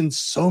helped us in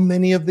so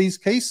many of these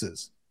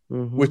cases.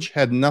 Which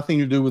had nothing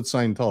to do with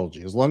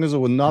Scientology. As long as it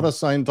was not a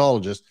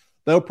Scientologist,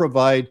 they'll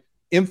provide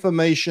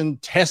information,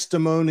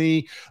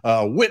 testimony,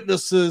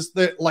 witnesses,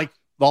 like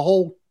the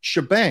whole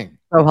shebang.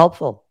 So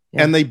helpful.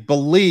 Yeah. And they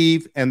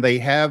believe, and they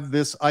have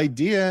this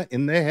idea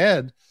in their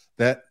head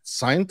that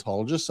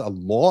Scientologists are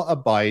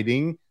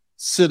law-abiding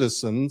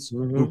citizens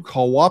who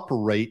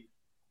cooperate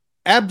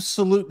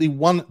absolutely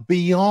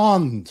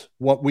beyond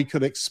what we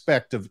could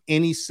expect of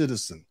any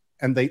citizen.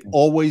 And they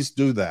always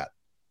do that.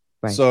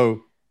 Right.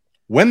 So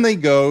when they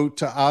go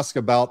to ask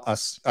about a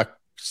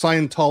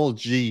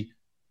Scientology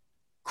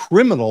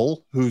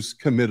criminal who's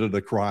committed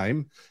a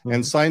crime,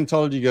 and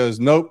Scientology goes,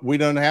 nope, we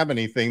don't have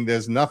anything.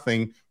 There's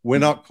nothing. We're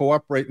not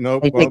cooperating.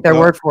 Nope. They take their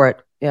word for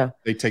it. Yeah.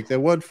 They take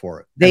their word for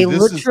it. They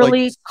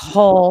literally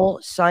call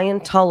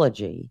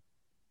Scientology.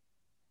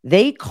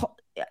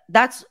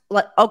 That's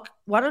like, okay,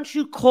 why don't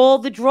you call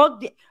the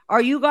drug?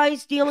 Are you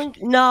guys dealing?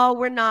 No,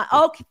 we're not.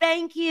 Okay,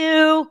 thank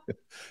you.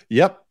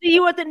 Yep. See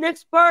you at the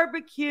next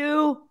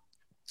barbecue.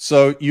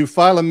 So you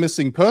file a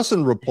missing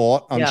person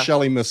report on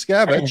Shelley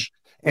Miscavige,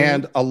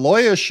 and a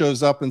lawyer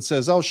shows up and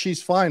says, oh,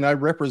 she's fine. I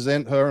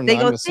represent her, and I'm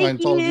a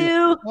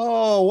Scientology.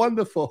 Oh,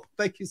 wonderful.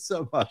 Thank you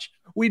so much.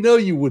 We know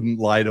you wouldn't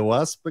lie to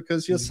us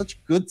because you're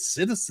such good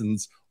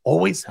citizens,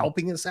 always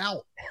helping us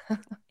out.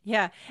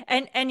 Yeah.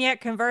 And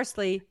yet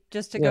conversely,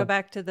 just to go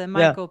back to the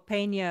Michael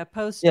Pena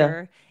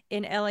poster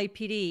in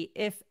LAPD,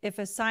 if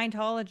a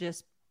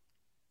Scientologist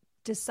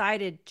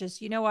decided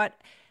just, you know what,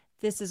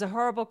 this is a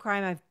horrible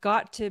crime. I've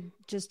got to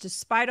just,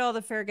 despite all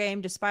the fair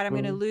game, despite I'm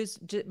going to lose,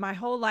 my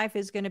whole life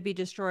is going to be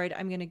destroyed.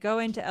 I'm going to go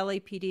into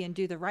LAPD and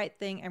do the right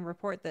thing and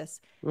report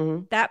this.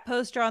 That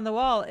poster on the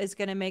wall is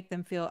going to make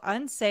them feel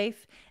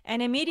unsafe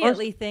and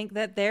immediately think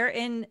that they're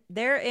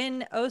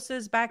in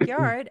Osa's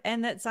backyard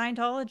and that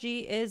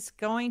Scientology is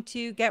going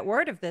to get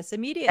word of this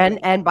immediately.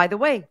 And by the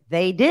way,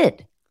 they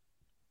did.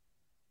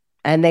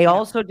 And they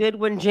also did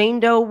when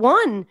Jane Doe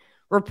 1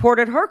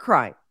 reported her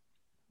crime.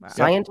 Wow.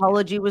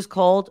 Scientology was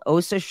called.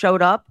 Osa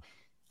showed up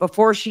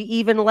before she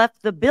even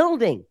left the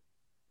building.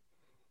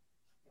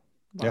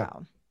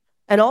 Wow.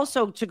 And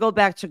also, to go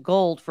back to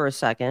gold for a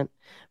second,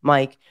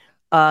 Mike,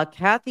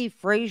 Kathy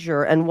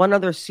Frazier and one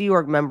other Sea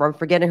Org member, I'm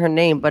forgetting her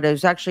name, but it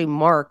was actually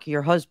Mark,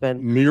 your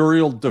husband,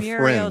 Muriel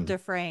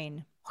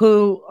Dufresne,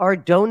 who are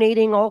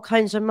donating all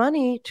kinds of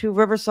money to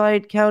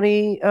Riverside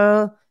County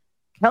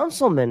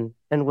councilmen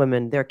and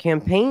women, their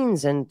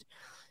campaigns. And,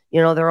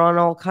 they're on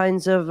all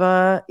kinds of,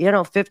 $50,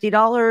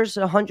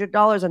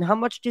 $100. And how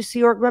much do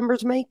Sea Org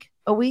members make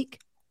a week?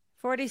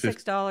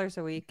 $46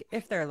 a week,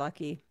 if they're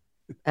lucky.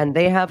 And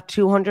they have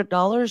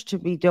 $200 to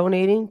be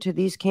donating to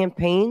these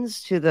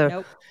campaigns, to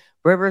the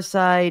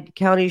Riverside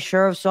County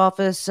Sheriff's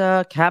Office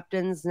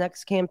captain's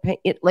next campaign.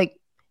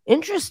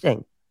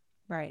 Interesting.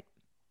 Right.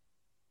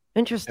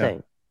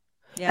 Interesting.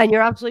 Yeah. And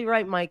you're absolutely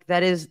right, Mike.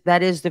 That is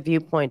the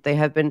viewpoint. They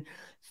have been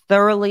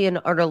thoroughly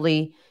and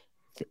utterly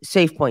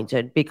safe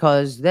pointed,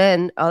 because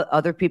then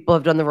other people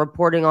have done the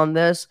reporting on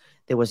this.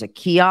 There was a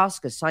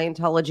kiosk, a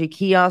Scientology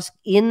kiosk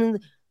in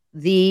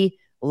the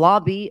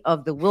lobby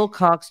of the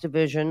Wilcox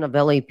division of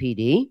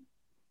LAPD.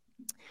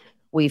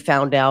 We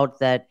found out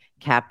that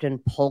Captain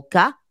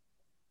Polka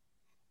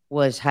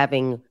was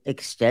having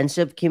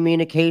extensive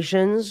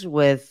communications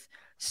with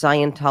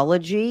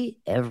Scientology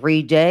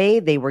every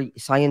day.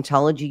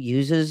 Scientology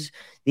uses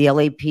the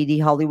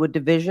LAPD Hollywood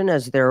division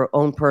as their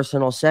own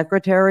personal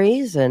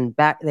secretaries, and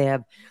they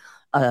have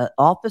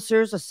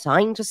officers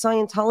assigned to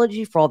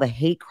Scientology for all the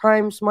hate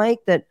crimes, Mike,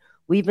 that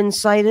we've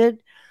incited.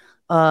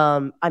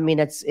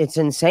 It's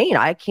insane.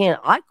 I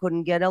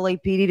couldn't get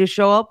LAPD to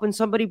show up when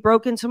somebody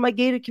broke into my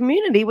gated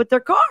community with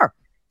their car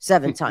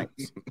 7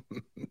 times.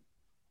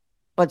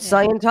 But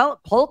Scientology,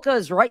 Polka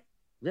is right.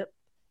 Yep.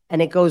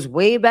 And it goes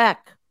way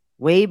back,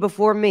 way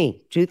before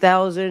me,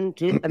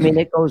 2002.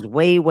 It goes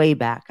way, way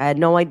back. I had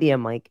no idea,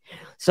 Mike.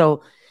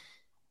 So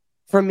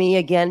for me,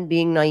 again,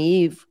 being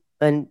naive,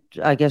 and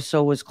I guess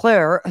so was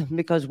Claire,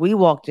 because we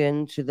walked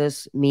into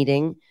this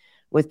meeting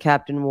with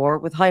Captain Moore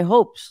with high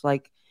hopes.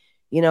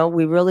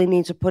 We really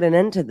need to put an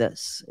end to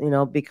this,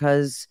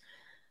 because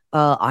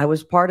I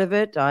was part of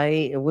it.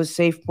 I was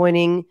safe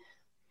pointing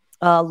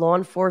law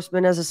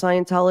enforcement as a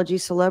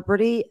Scientology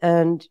celebrity.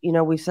 And,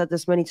 we've said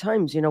this many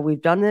times,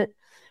 we've done it.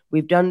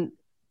 We've helped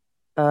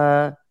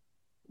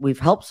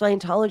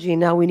Scientology, and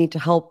now we need to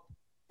help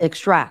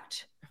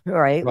extract,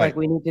 right?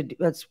 We need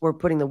to, we're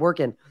putting the work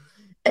in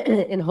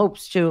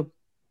hopes to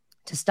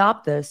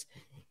stop this.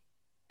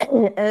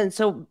 And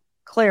so,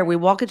 Claire, we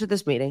walk into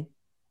this meeting.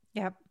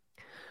 Yep.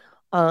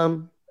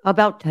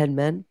 About 10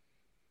 men,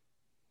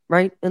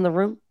 right, in the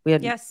room. We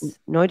had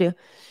no idea.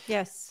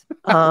 Yes.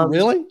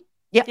 Really?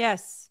 Yeah.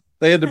 Yes.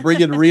 They had to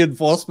bring in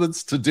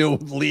reinforcements to deal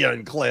with Leah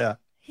and Claire.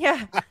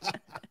 Yeah.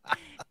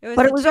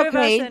 But it was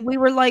okay. We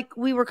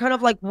were kind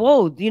of like,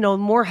 whoa,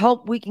 more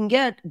help we can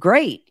get.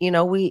 Great.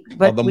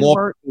 The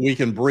more we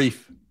can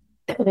brief.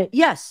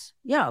 Yes.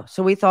 Yeah.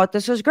 So we thought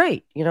this is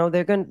great.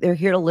 They're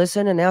here to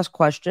listen and ask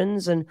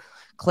questions. And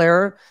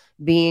Claire,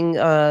 being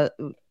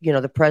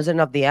the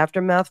president of the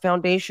Aftermath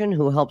Foundation,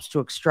 who helps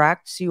to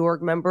extract Sea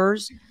Org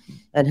members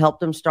and help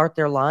them start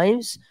their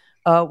lives,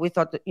 we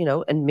thought that,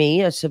 and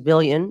me, a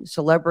civilian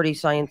celebrity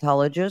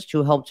Scientologist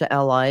who helped to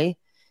ally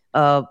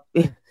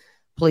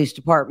police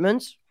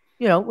departments,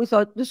 we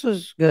thought this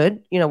was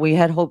good. We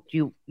had hoped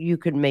you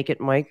could make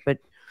it, Mike, but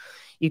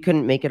you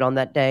couldn't make it on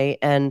that day.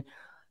 And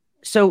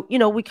so,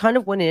 we kind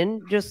of went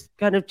in just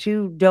kind of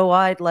too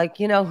doe-eyed,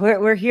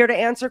 we're here to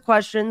answer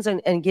questions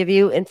and give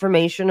you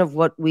information of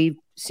what we've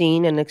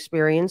seen and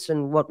experienced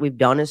and what we've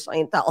done as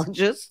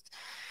Scientologists.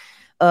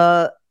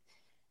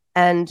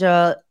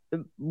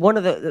 One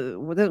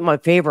of my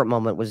favorite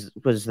moment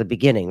was the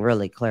beginning,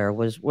 really, Claire,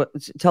 was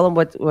tell them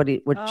what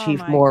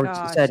Chief Moore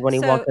said when he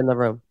walked in the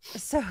room.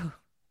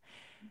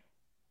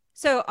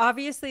 So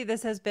obviously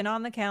this has been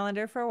on the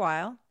calendar for a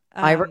while.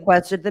 I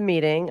requested the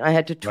meeting. I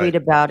had to tweet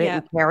about it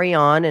and carry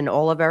on. And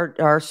all of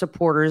our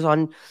supporters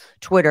on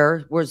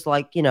Twitter was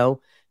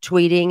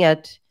tweeting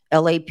at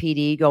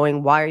LAPD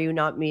going, why are you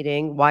not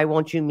meeting? Why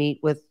won't you meet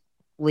with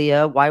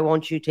Leah? Why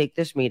won't you take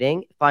this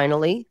meeting?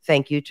 Finally,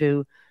 thank you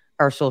to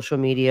our social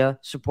media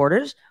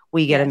supporters.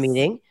 We get a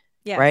meeting.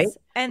 Yes. Right.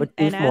 And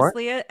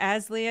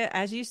as Leah,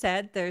 as you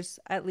said, there's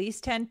at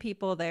least 10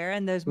 people there,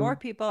 and there's more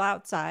people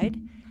outside.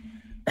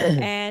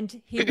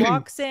 And he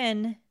walks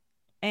in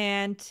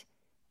and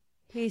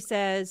he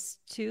says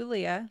to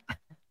Leah,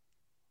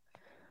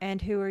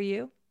 and who are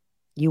you?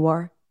 You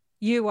are.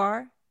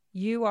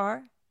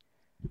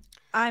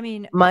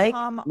 Mike,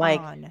 come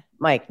on.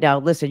 Mike, now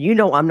listen,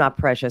 I'm not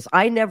precious.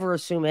 I never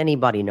assume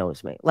anybody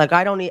knows me.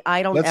 I don't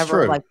That's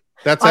ever true.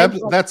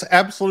 That's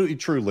absolutely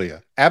true,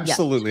 Leah.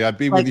 Absolutely. Yeah. I've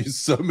been with you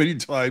so many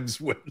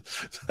times.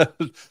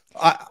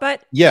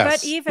 But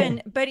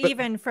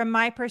even from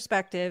my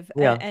perspective,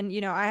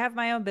 and I have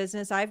my own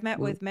business. I've met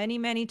with many,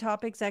 many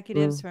top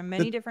executives from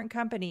many different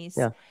companies.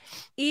 Yeah.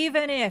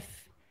 Even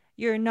if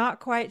you're not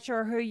quite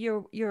sure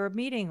who you're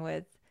meeting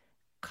with,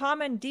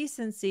 common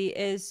decency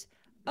is,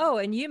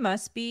 and you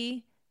must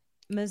be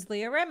Ms.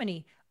 Leah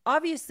Remini.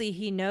 Obviously,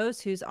 he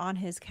knows who's on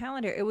his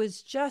calendar. It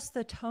was just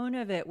the tone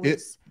of it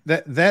was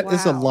that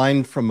is a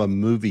line from a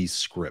movie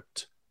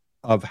script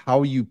of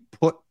how you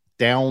put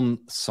down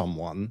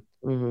someone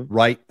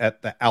right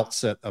at the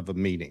outset of a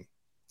meeting.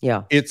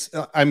 Yeah. It's,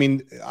 I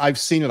mean, I've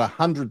seen it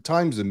 100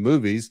 times in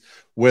movies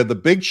where the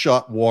big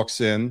shot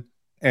walks in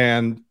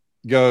and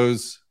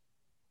goes,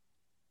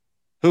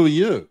 "Who are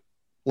you?"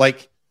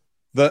 Like,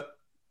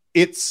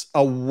 it's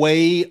a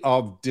way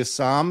of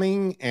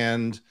disarming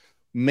and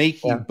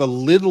making,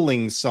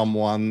 belittling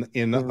someone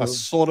in a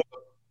sort of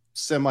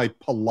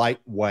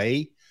semi-polite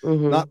way.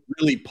 Not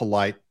really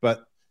polite,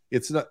 but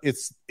it's not,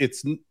 it's,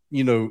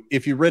 you know,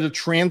 if you read a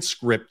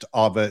transcript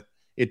of it,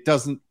 it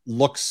doesn't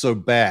look so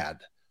bad.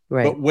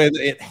 Right. But when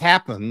it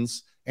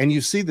happens, and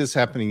you see this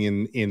happening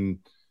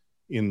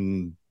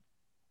in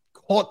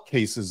court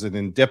cases and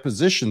in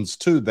depositions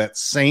too, that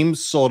same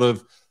sort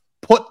of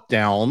put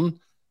down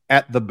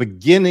at the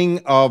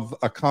beginning of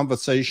a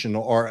conversation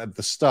or at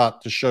the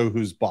start to show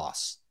who's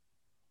boss.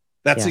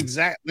 That's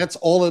that's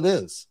all it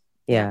is.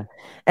 Yeah.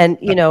 And,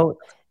 you know,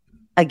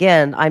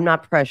 again, I'm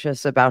not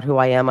precious about who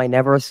I am. I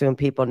never assume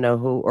people know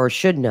who or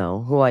should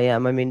know who I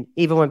am. I mean,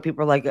 even when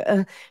people are like,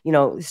 you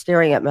know,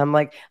 staring at me, I'm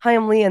like, "Hi,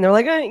 I'm Leah." And they're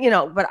like, you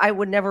know, but I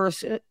would never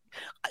assume,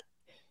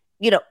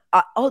 you know,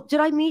 oh, did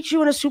I meet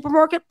you in a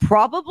supermarket?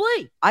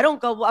 Probably. I don't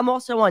go, I'm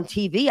also on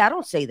TV. I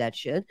don't say that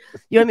shit.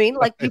 You know what I mean?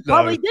 Like, you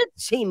probably did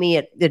see me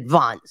at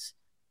Vons,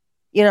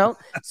 you know?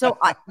 So,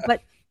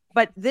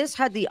 but this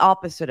had the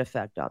opposite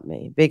effect on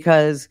me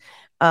because,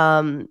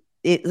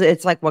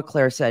 it's like what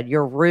Claire said.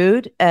 You're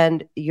rude,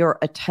 and your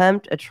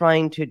attempt at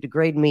trying to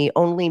degrade me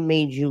only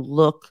made you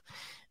look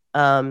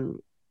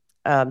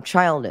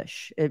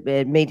childish.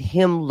 It made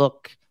him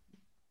look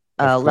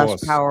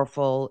less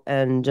powerful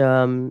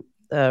and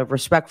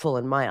respectful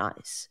in my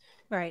eyes.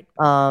 Right.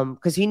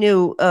 Because he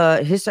knew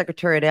his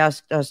secretary had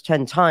asked us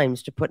 10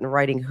 times to put in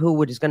writing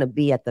who is going to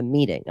be at the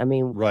meeting. I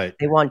mean,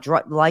 they want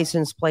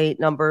license plate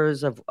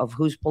numbers of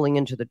who's pulling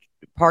into the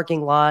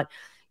parking lot.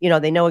 You know,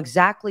 they know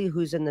exactly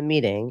who's in the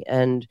meeting,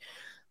 and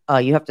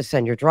you have to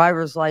send your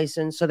driver's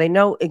license. So they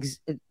know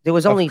there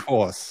was only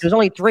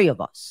 3 of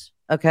us.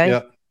 Okay.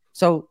 Yeah.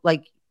 So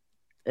like,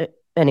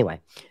 anyway,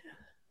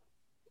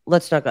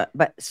 let's not go.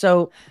 But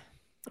so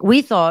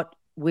we thought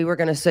we were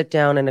going to sit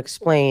down and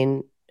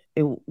explain,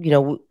 you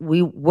know,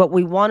 what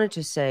we wanted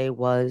to say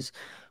was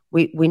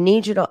we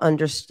need you to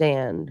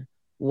understand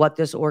what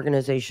this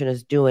organization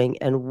is doing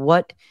and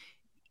what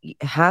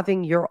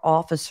having your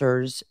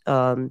officers,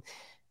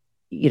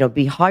 you know,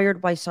 be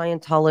hired by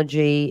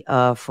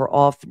Scientology for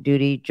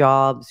off-duty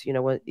jobs,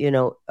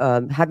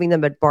 having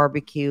them at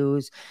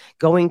barbecues,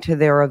 going to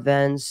their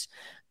events,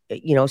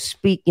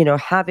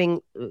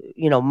 having,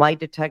 my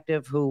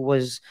detective who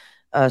was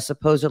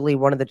supposedly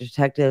one of the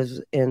detectives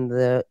in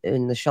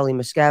the Shelley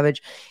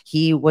Miscavige.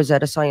 He was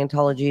at a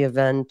Scientology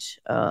event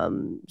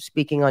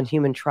speaking on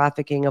human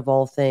trafficking of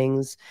all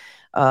things.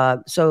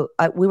 So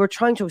we were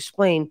trying to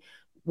explain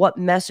what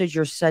message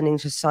you're sending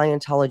to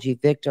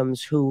Scientology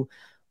victims who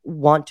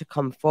want to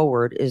come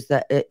forward is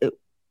that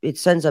it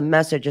sends a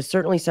message. It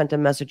certainly sent a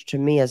message to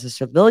me as a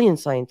civilian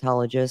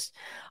Scientologist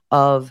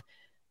of,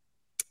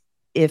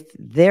 if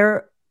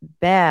they're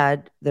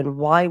bad, then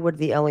why would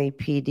the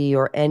LAPD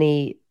or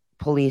any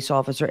police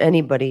officer,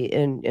 anybody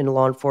in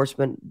law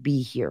enforcement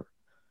be here?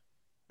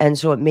 And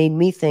so it made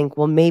me think,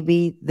 well,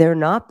 maybe they're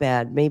not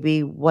bad.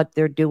 Maybe what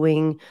they're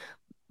doing,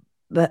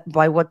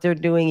 by what they're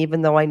doing,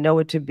 even though I know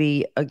it to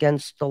be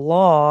against the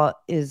law,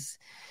 is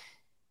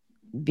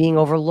being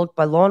overlooked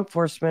by law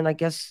enforcement. I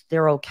guess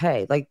they're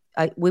okay. Like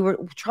we were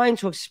trying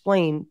to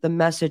explain the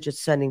message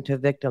it's sending to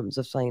victims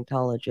of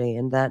Scientology,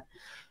 and that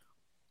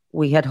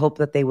we had hoped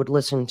that they would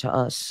listen to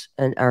us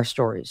and our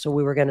stories. So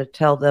we were going to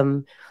tell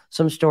them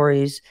some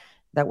stories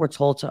that were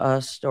told to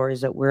us,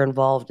 stories that we're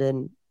involved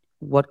in,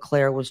 what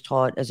Claire was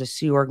taught as a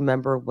Sea Org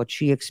member, what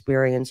she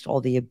experienced,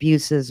 all the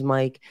abuses,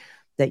 Mike,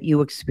 that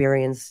you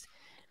experienced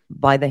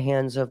by the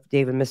hands of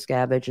David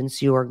Miscavige and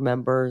Sea Org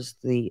members,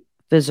 the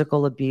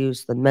physical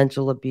abuse, the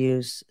mental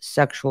abuse,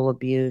 sexual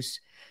abuse.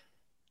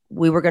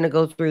 We were going to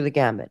go through the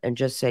gamut and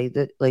just say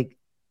that, like,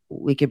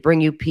 we could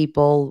bring you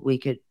people, we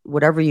could,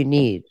 whatever you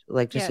need,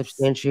 like, to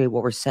substantiate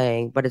what we're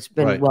saying, but it's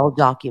been well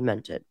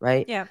documented,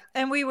 right? Yeah.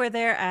 And we were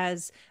there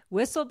as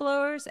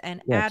whistleblowers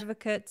and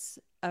advocates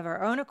of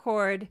our own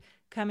accord,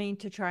 coming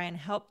to try and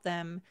help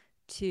them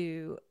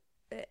to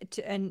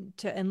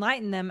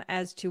enlighten them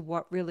as to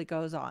what really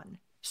goes on.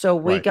 So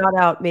we got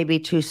out maybe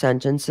 2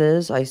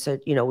 sentences. I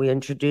said, we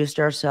introduced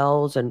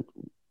ourselves and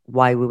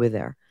why we were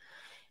there.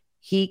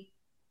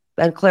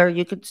 And Claire,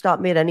 you could stop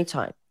me at any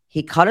time.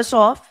 He cut us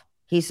off.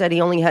 He said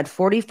he only had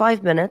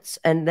 45 minutes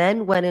and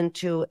then went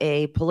into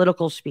a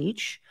political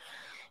speech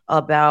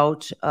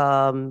about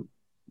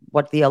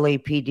what the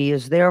LAPD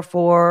is there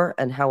for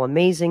and how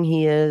amazing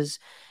he is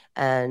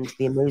and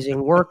the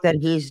amazing work that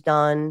he's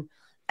done.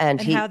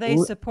 And how they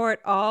support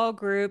all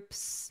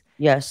groups.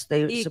 Yes,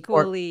 they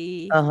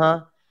equally.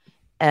 Support.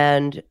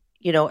 And,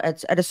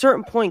 at a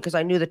certain point, because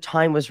I knew the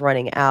time was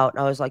running out,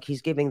 I was like,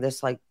 he's giving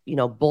this, like,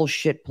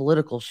 bullshit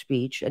political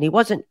speech. And he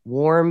wasn't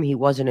warm. He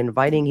wasn't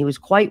inviting. He was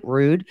quite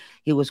rude.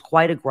 He was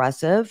quite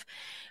aggressive.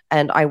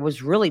 And I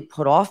was really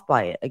put off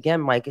by it.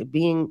 Again, Mike,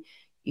 being,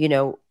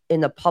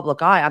 in the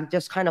public eye, I'm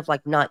just kind of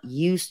like not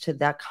used to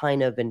that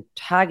kind of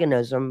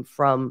antagonism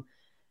from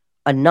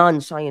a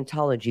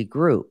non-Scientology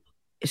group,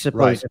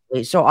 supposedly.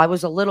 Right. So I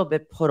was a little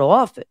bit put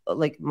off.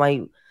 Like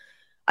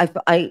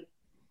I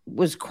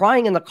was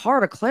crying in the car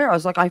to Claire. I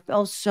was like, I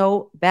felt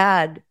so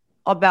bad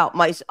about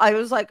I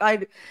was like,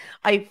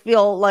 I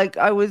feel like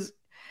I was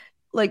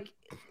like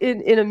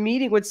in a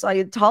meeting with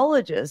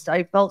Scientologists.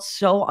 I felt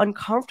so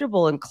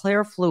uncomfortable, and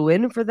Claire flew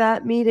in for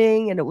that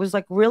meeting, and it was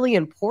like really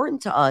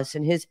important to us.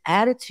 And his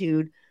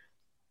attitude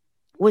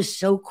was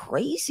so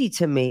crazy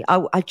to me.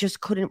 I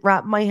just couldn't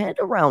wrap my head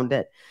around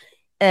it.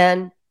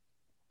 And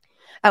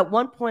at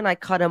one point I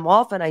cut him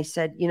off and I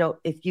said,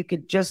 if you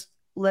could just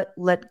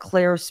let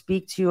Claire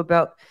speak to you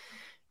about,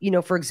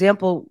 for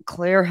example,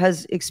 Claire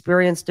has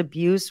experienced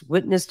abuse,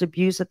 witnessed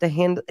abuse at the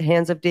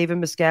hands of David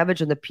Miscavige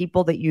and the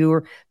people that you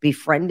were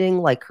befriending,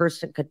 like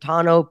Kirsten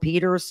Catano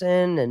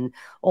Peterson and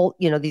all,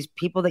 these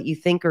people that you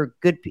think are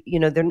good,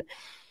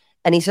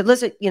 and he said,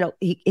 listen,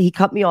 he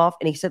cut me off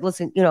and he said,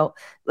 listen,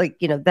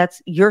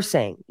 that's, you're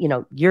saying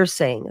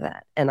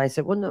that. And I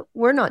said, well, no,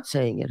 we're not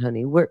saying it,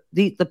 honey. We're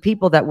the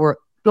people that were,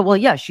 well,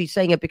 yeah, she's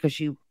saying it because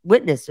she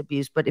witnessed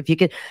abuse. But if you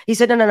could, he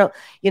said, no,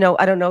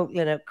 I don't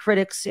know,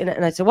 critics. And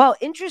I said, well,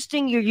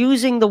 interesting. You're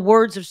using the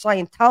words of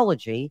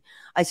Scientology.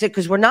 I said,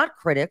 because we're not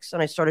critics.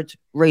 And I started to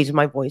raise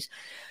my voice.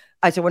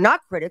 I said, we're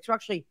not critics. We're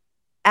actually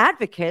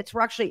advocates.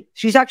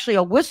 She's actually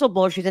a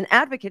whistleblower. She's an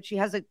advocate. She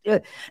has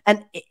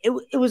and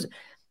it was,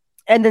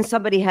 and then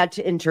somebody had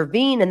to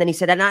intervene. And then he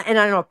said, and I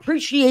don't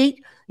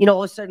appreciate,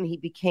 all of a sudden he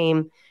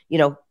became,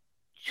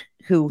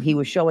 who he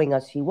was showing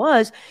us he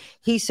was.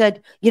 He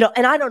said,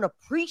 and I don't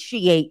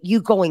appreciate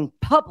you going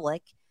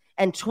public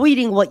and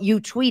tweeting what you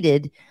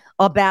tweeted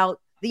about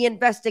the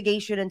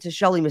investigation into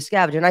Shelley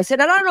Miscavige. And I said,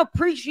 and I don't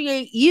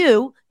appreciate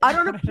you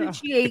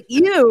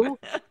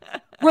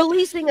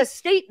releasing a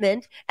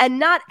statement and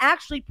not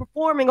actually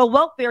performing a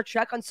welfare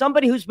check on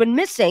somebody who's been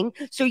missing.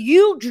 So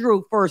you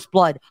drew first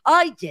blood.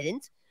 I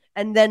didn't.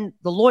 And then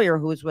the lawyer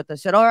who was with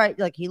us said, all right,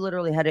 like he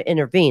literally had to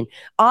intervene.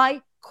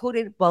 I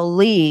couldn't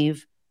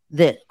believe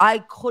this. I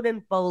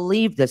couldn't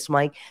believe this,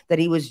 Mike, that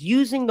he was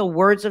using the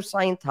words of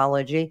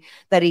Scientology,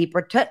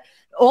 that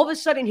all of a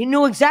sudden he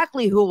knew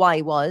exactly who I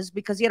was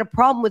because he had a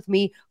problem with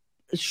me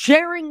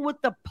sharing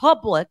with the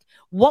public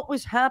what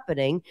was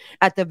happening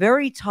at the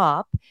very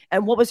top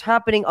and what was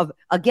happening of,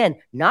 again,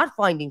 not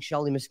finding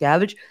Shelley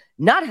Miscavige,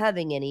 not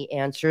having any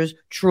answers,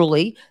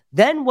 truly.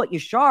 Then what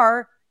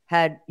Yashar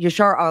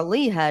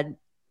Ali had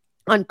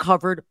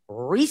uncovered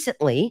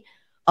recently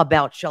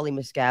about Shelley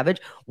Miscavige,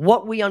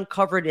 what we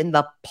uncovered in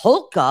the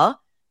Polka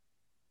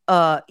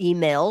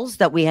emails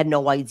that we had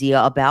no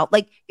idea about.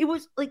 Like it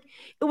was like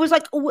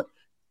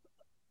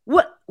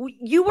what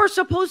you were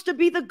supposed to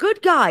be the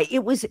good guy.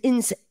 It was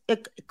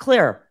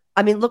Claire.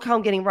 I mean, look how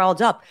I'm getting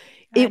riled up.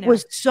 It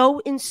was so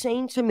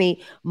insane to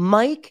me,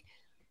 Mike,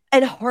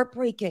 and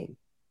heartbreaking.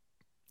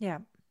 Yeah.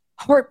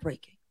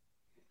 Heartbreaking.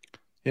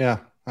 Yeah,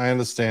 I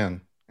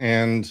understand.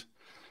 And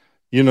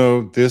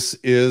this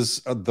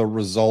is the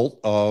result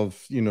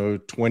of,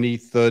 20,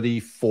 30,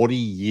 40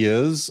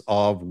 years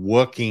of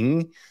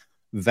working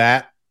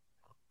that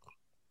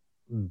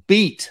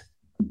beat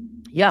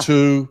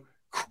to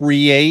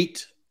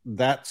create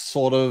that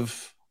sort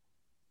of,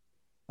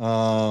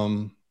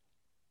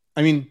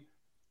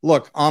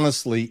 look,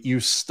 honestly, you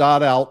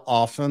start out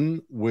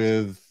often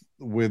with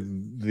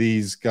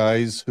these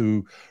guys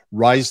who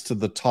rise to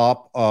the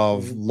top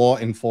of law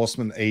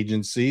enforcement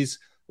agencies.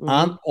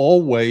 Aren't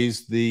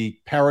always the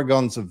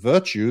paragons of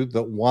virtue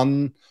that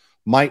one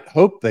might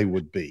hope they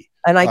would be.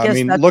 And I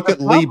guess look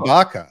at Lee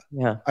Barker.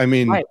 Yeah.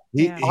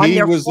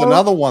 He was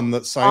another one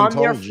that Scientology.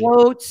 On their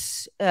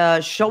floats,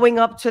 showing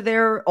up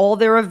to all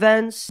their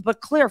events.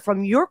 But Claire,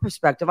 from your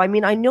perspective, I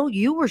know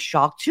you were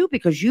shocked too,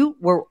 because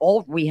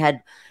we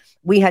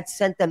had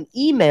sent them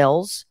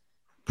emails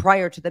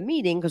prior to the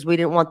meeting because we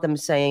didn't want them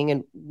saying,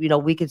 and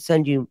we could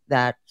send you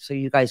that so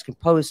you guys can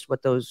post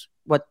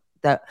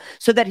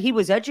so that he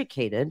was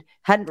educated,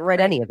 hadn't read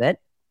any of it.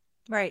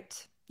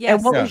 Right. Yes.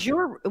 And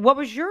what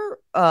was your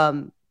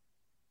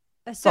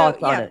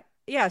thoughts on it?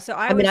 Yeah. So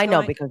I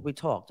know because we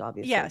talked,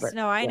 obviously. Yes.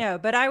 I know.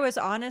 But I was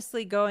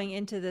honestly going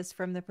into this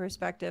from the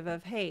perspective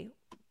of, hey,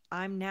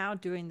 I'm now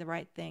doing the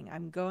right thing.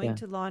 I'm going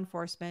to law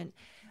enforcement.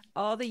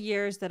 All the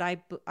years that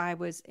I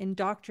was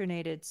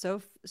indoctrinated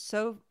so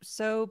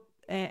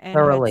and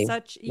thoroughly.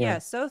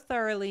 So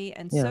thoroughly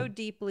and so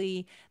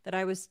deeply that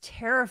I was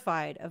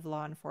terrified of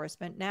law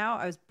enforcement. Now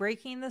I was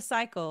breaking the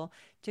cycle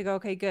to go,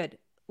 okay, good.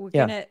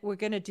 We're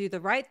gonna do the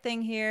right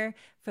thing here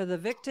for the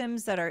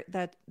victims that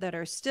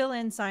are still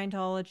in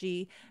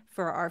Scientology,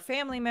 for our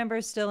family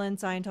members still in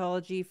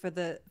Scientology, for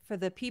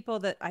the people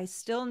that I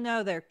still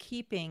know they're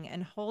keeping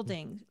and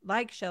holding,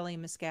 like Shelley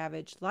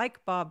Miscavige,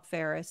 like Bob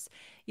Ferris,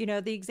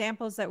 the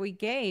examples that we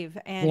gave,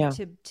 and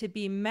to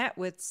be met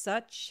with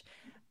such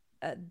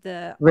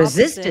the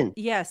resistance. Opposite.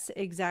 Yes,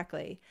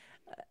 exactly.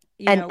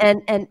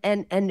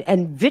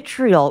 And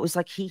vitriol. It was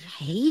like he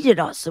hated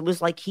us. It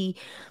was like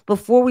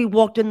before we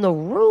walked in the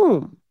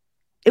room,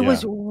 it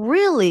was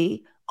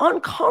really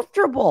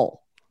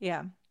uncomfortable.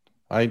 Yeah.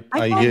 I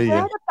felt hear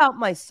bad you. about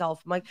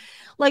myself, Mike.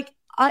 Like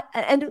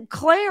and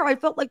Claire, I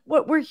felt like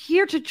we're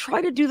here to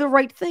try to do the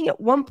right thing. At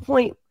one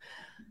point,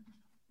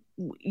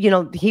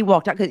 he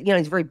walked out because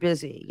he's very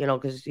busy,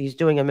 because he's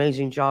doing an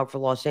amazing job for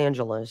Los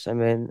Angeles. I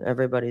mean,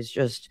 everybody's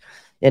just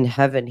in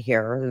heaven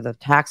here. The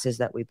taxes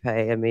that we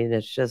pay, I mean,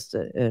 it's just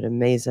an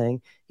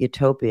amazing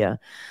utopia.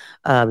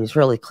 He's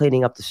really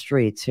cleaning up the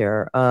streets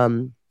here.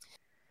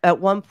 At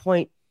one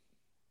point,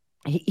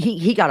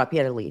 he got up. He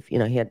had to leave. He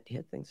had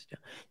things to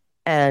do,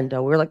 and we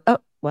were like, oh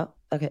well,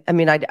 okay. I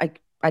mean, I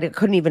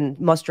couldn't even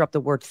muster up the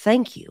word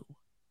thank you.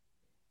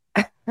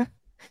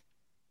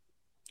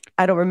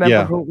 I don't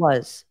remember who it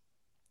was,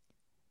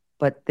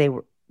 but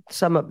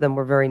some of them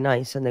were very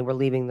nice, and they were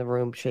leaving the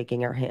room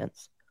shaking our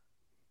hands.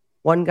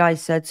 One guy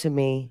said to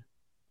me,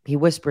 he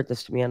whispered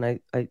this to me, and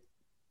I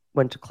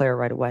went to Claire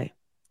right away.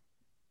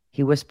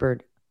 He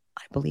whispered,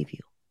 "I believe you."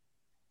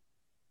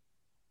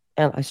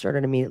 And I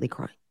started immediately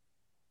crying.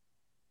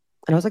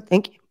 And I was like,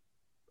 "Thank you."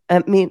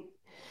 I mean,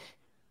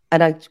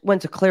 and I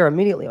went to Claire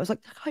immediately. I was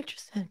like, that guy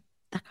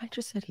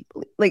just said he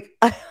believed.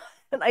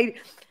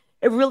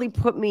 It really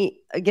put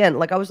me again.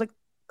 Like I was like,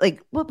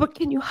 well, but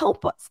can you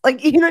help us?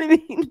 Like, you know what I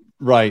mean?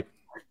 Right.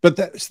 But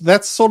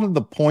that's sort of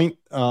the point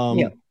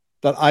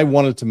that I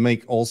wanted to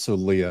make also,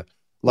 Leah.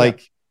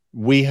 Like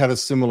we had a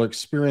similar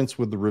experience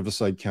with the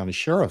Riverside County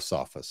Sheriff's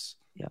Office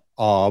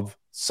of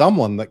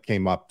someone that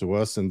came up to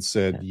us and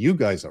said, you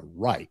guys are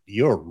right.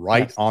 You're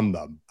right on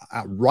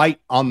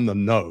the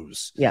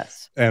nose.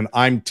 Yes. And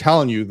I'm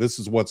telling you, this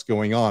is what's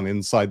going on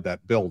inside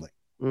that building.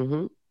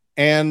 Mm-hmm.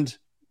 And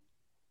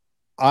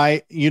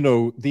the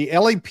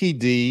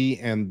LAPD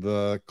and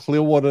the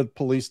Clearwater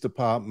Police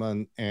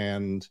Department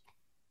and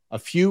a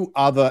few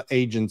other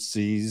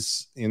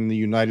agencies in the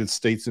United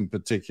States in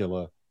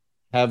particular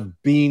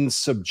have been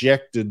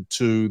subjected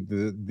to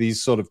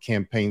these sort of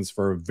campaigns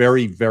for a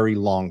very, very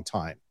long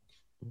time.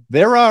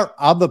 There are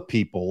other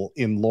people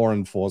in law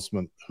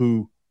enforcement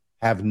who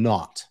have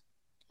not.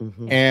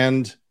 Mm-hmm.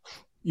 And,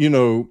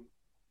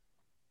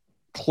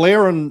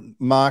 Claire and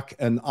Mark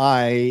and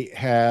I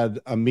had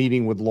a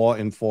meeting with law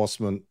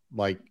enforcement,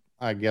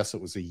 I guess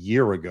it was a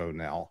year ago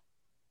now.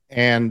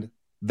 And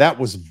that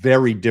was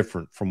very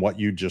different from what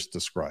you just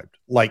described.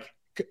 Like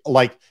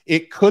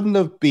it couldn't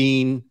have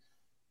been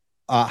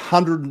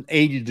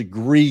 180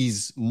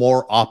 degrees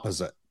more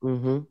opposite.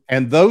 Mm-hmm.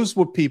 And those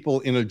were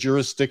people in a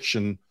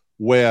jurisdiction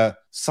where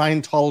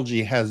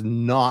Scientology has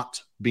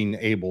not been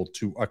able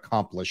to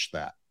accomplish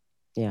that.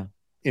 Yeah.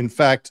 In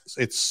fact,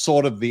 it's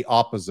sort of the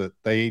opposite.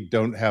 They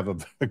don't have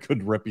a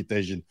good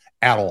reputation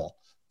at all.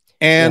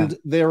 And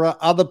there are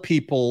other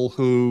people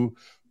who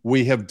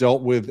we have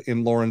dealt with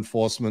in law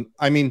enforcement.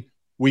 I mean,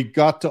 we've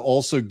got to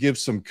also give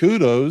some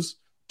kudos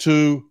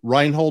to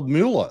Reinhold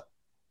Mueller.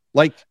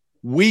 Like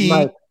we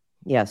went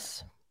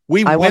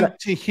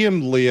to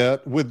him,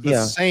 Leah, with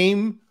the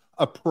same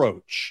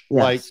approach.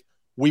 Yes. Like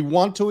we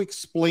want to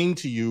explain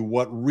to you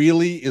what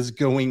really is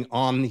going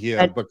on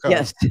here.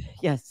 Because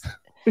yes.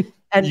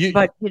 And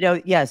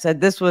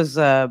and this was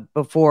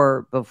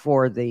before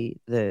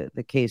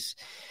the case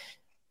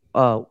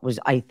was,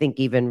 I think,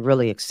 even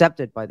really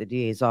accepted by the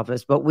DA's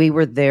office. But we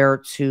were there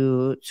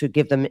to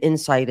give them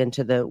insight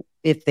into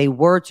if they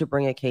were to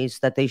bring a case,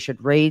 that they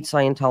should raid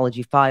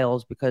Scientology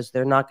files, because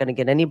they're not going to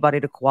get anybody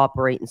to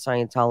cooperate in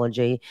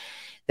Scientology.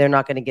 They're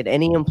not going to get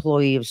any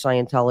employee of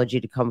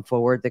Scientology to come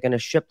forward. They're going to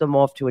ship them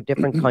off to a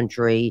different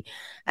country,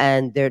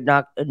 and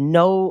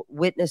no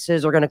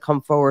witnesses are going to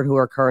come forward who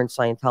are current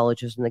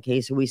Scientologists in the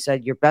case. And we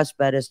said, your best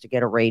bet is to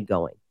get a raid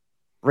going.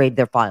 Raid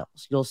their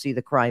files. You'll see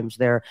the crimes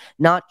there,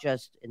 not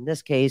just in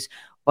this case,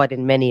 but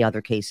in many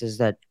other cases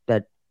that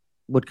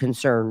would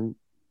concern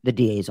the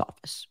DA's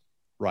office.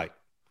 Right.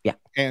 Yeah.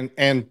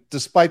 And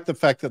despite the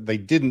fact that they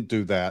didn't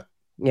do that,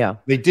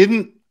 they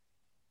didn't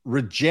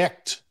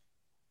reject.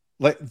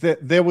 Like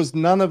there was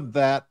none of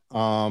that.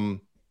 No,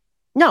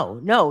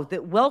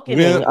 the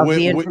welcoming of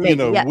the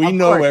information. We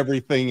know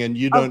everything, and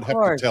you don't have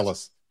to tell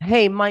us.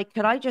 Hey, Mike,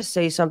 could I just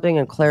say something?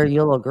 And Claire,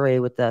 you'll agree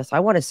with this. I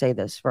want to say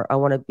this. I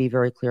want to be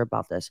very clear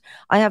about this.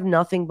 I have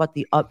nothing but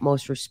the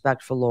utmost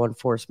respect for law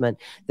enforcement.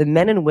 The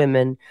men and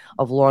women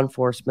of law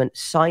enforcement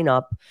sign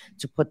up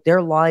to put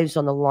their lives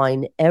on the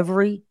line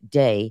every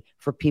day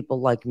for people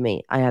like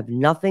me. I have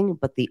nothing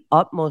but the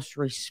utmost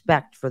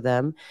respect for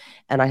them,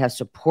 and I have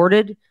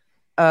supported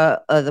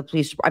the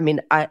police. I mean,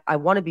 I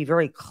want to be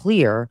very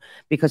clear,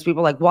 because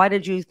people are like, why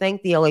did you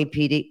thank the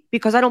LAPD?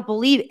 Because I don't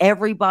believe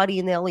everybody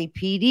in the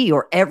LAPD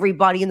or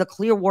everybody in the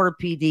Clearwater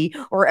PD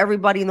or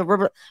everybody in the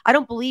river. I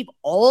don't believe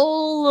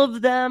all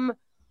of them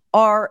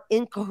are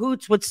in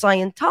cahoots with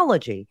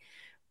Scientology,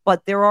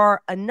 but there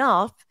are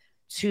enough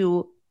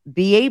to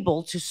be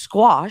able to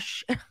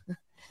squash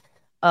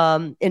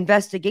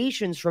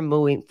investigations from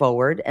moving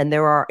forward. And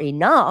there are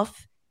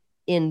enough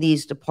in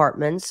these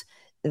departments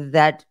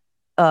that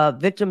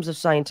victims of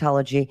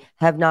Scientology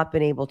have not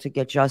been able to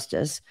get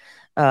justice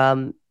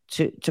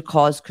to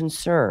cause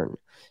concern.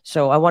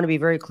 So I want to be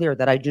very clear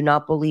that I do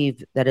not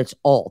believe that it's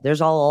all.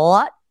 There's a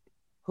lot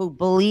who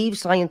believe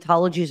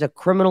Scientology is a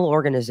criminal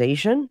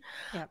organization.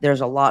 Yep.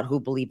 There's a lot who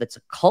believe it's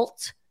a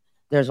cult.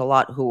 There's a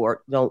lot who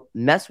don't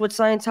mess with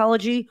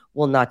Scientology,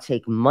 will not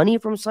take money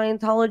from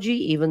Scientology,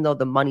 even though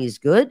the money is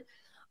good.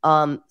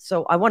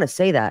 So I want to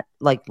say that,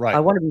 I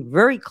want to be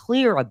very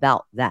clear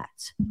about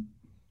that.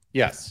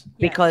 Yes.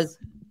 Because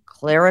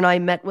Claire and I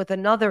met with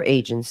another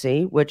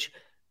agency, which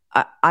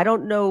I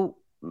don't know,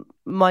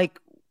 Mike,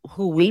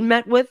 who we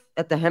met with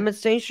at the Hemet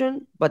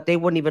station, but they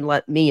wouldn't even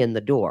let me in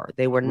the door.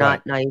 They were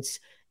not nice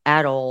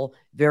at all.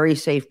 Very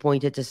safe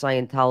pointed to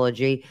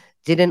Scientology.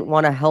 Didn't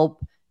want to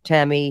help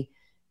Tammy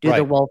do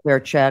the welfare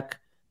check.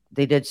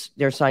 They did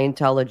their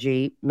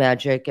Scientology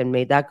magic and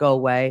made that go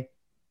away.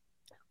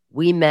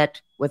 We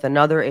met with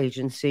another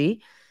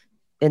agency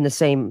in the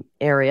same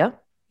area.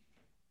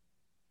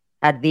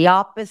 Had the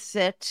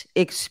opposite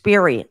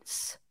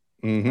experience.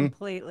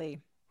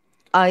 Completely.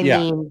 I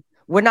mean,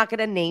 we're not going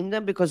to name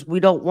them because we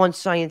don't want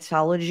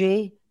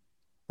Scientology.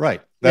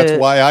 Right. That's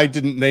why I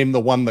didn't name the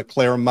one that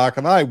Claire and Mark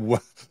and I were.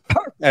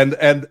 And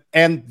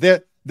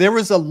there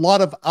is a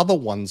lot of other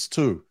ones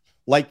too.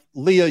 Like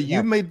Leah,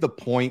 you made the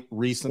point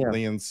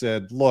recently and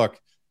said, look,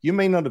 you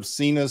may not have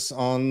seen us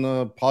on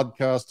a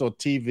podcast or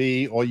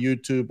TV or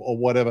YouTube or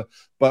whatever,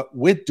 but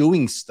we're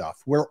doing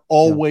stuff. We're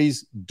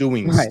always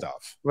doing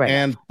stuff.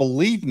 And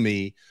believe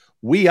me,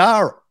 we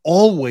are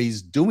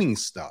always doing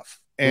stuff.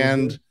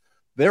 And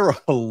there are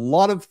a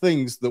lot of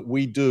things that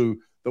we do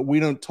that we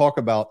don't talk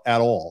about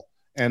at all.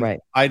 And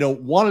I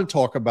don't want to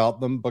talk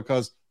about them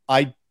because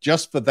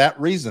just for that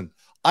reason,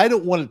 I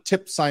don't want to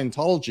tip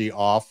Scientology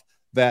off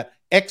that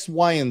X,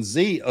 Y, and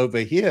Z over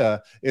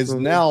here is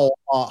now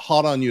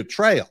hot on your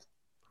trail.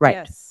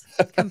 Yes,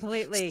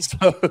 completely.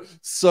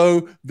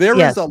 So there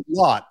is a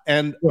lot.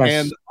 And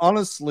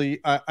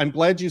honestly, I'm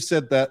glad you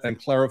said that and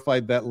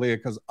clarified that, Leah,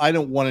 because I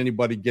don't want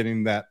anybody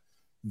getting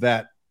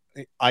that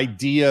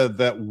idea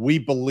that we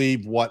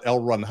believe what L.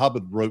 Ron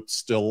Hubbard wrote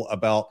still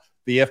about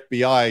the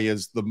FBI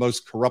is the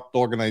most corrupt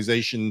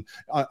organization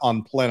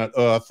on planet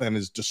Earth and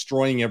is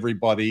destroying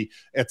everybody,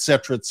 et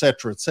cetera, et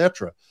cetera, et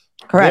cetera.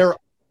 Correct.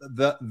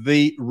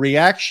 The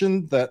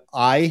reaction that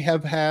I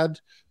have had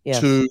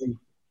to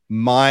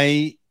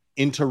my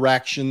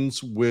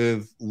interactions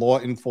with law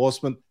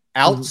enforcement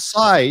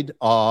outside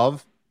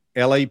of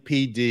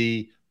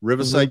LAPD,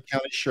 Riverside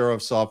County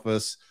Sheriff's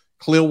Office,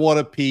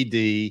 Clearwater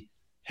PD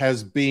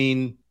has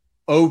been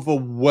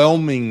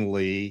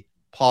overwhelmingly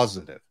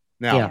positive.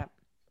 Now,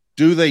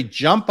 do they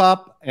jump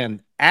up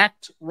and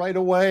act right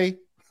away?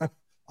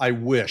 I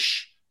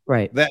wish.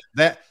 That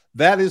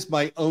is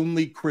my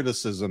only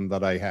criticism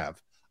that I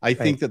have. I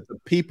think that the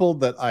people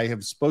that I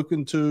have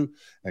spoken to,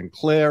 and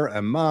Claire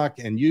and Mark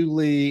and you,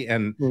 Lee,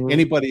 and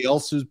anybody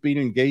else who's been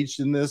engaged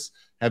in this,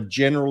 have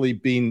generally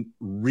been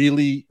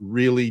really,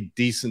 really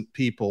decent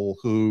people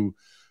who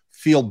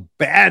feel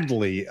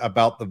badly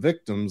about the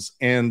victims.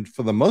 And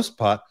for the most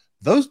part,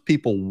 those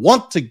people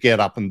want to get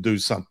up and do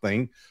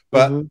something,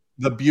 but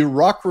the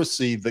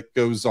bureaucracy that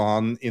goes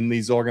on in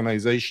these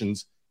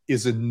organizations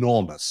is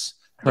enormous.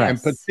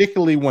 And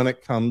particularly when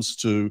it comes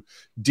to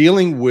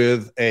dealing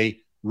with a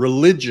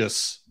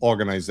religious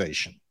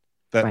organization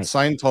that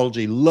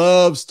Scientology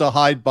loves to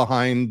hide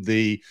behind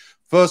the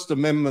First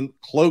Amendment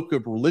cloak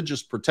of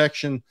religious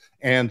protection,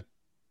 and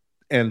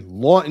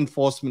law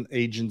enforcement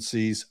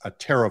agencies are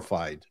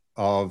terrified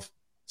of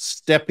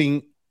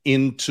stepping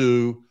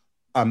into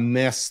a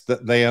mess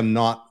that they are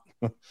not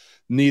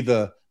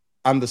neither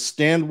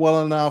understand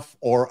well enough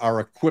or are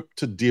equipped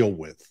to deal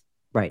with.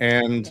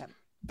 And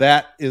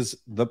that is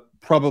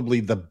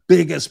probably the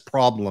biggest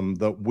problem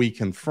that we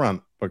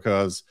confront,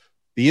 because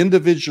the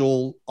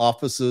individual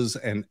officers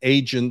and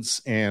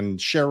agents and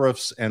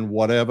sheriffs and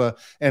whatever,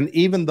 and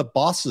even the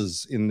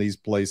bosses in these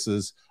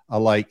places are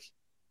like,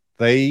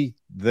 they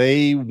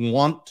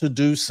want to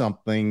do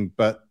something,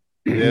 but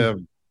they're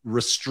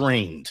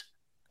restrained.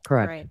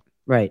 Correct.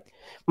 Right.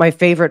 My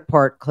favorite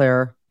part,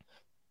 Claire,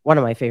 one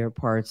of my favorite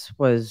parts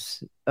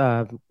was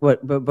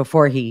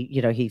before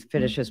he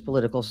finished his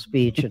political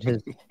speech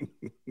and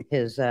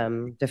his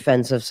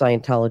defense of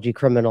Scientology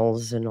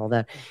criminals and all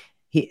that.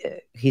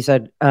 He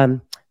said,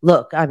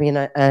 look, I mean,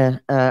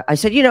 I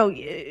said,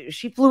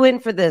 she flew in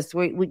for this.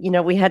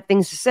 We had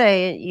things to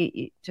say.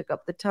 You took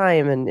up the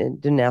time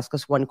and didn't ask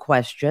us one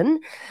question,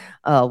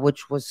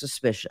 which was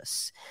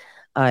suspicious.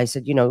 I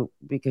said,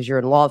 because you're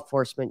in law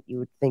enforcement, you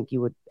would think you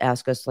would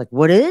ask us, like,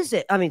 what is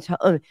it? I mean,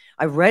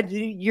 I read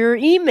your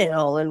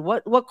email, and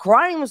what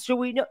crimes should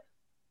we know?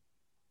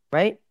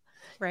 Right.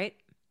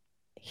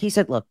 He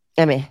said, look,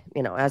 I mean,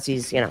 as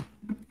he's,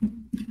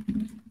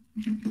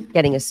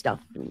 getting his stuff,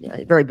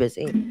 very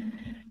busy.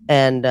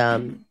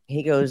 And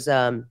he goes,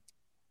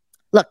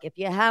 look, if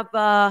you have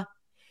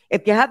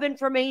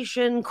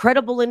information,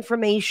 credible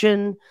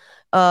information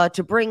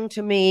to bring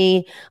to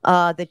me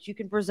that you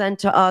can present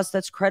to us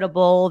that's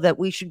credible, that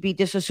we should be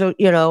distancing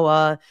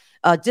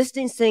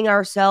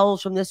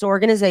ourselves from this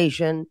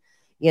organization,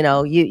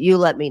 you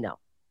let me know.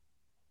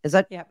 Is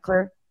that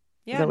clear?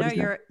 Yeah,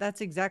 no, that's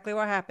exactly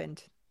what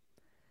happened.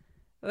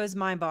 It was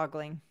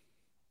mind-boggling.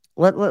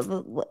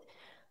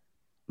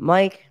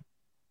 Mike,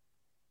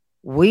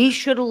 we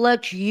should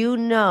let you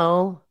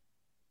know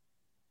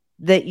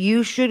that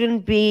you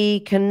shouldn't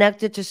be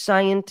connected to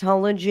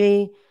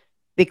Scientology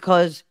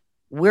because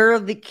we're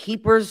the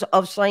keepers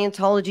of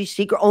Scientology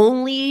secret.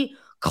 Only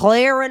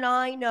Claire and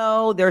I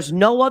know. There's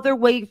no other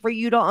way for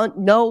you to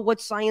know what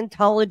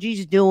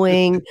Scientology's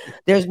doing.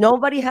 There's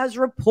nobody has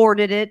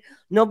reported it.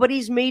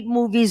 Nobody's made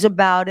movies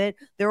about it.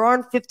 There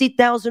aren't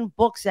 50,000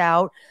 books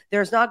out.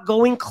 There's not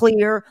Going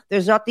Clear.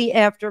 There's not The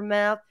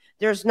Aftermath.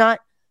 There's not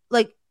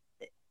like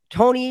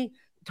Tony's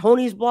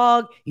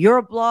blog,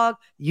 your blog,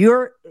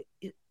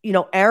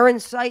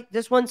 Aaron's site,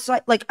 this one's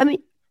site. Like, I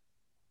mean,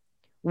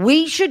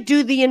 we should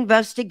do the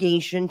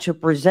investigation to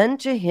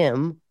present to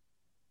him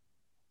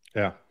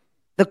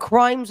the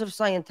crimes of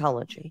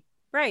Scientology.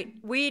 Right.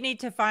 We need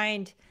to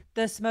find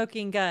the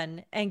smoking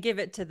gun and give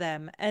it to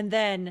them, and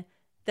then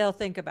they'll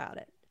think about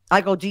it.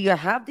 I go, do you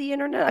have the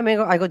internet? I mean,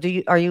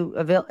 are you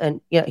available?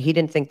 And he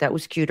didn't think that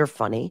was cute or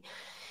funny.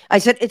 I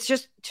said, it's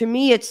just, to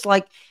me, it's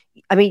like,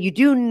 I mean, you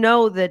do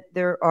know that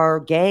there are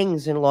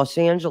gangs in Los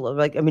Angeles.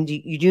 Like, I mean,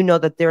 you do know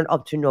that they're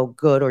up to no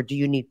good, or do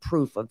you need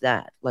proof of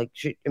that? Like,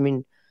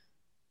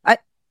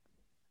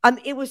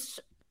 it was.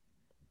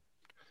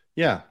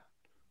 Yeah.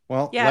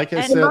 Well, like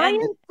I said, am I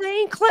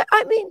insane, Claire?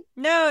 I mean,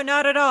 no,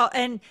 not at all.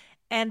 And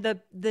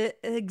the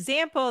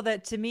example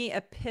that to me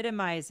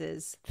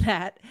epitomizes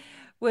that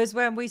was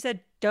when we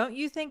said, don't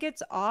you think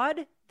it's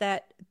odd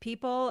that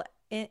people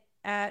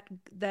at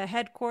the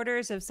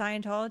headquarters of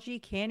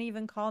Scientology can't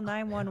even call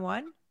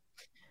 911?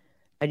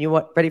 And you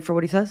what? Ready for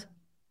what he says?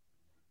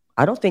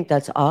 I don't think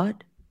that's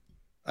odd.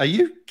 Are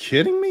you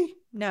kidding me?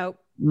 No.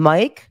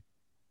 Mike,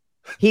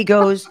 he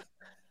goes,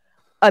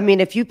 I mean,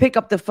 if you pick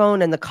up the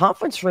phone in the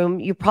conference room,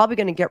 you're probably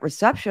going to get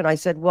reception. I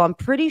said, well, I'm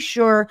pretty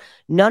sure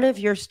none of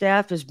your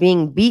staff is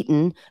being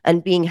beaten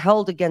and being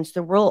held against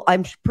the rule.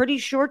 I'm pretty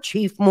sure,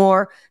 Chief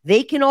Moore,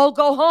 they can all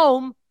go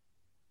home.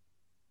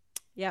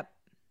 Yep.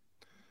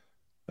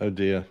 Oh,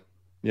 dear.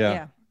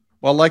 Yeah.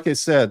 Well, like I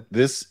said,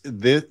 this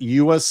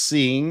you are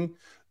seeing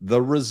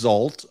the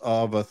result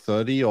of a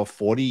 30 or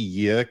 40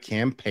 year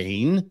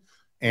campaign,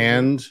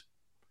 and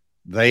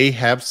they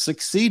have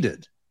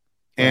succeeded.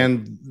 Right.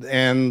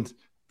 And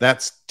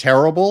that's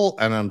terrible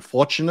and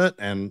unfortunate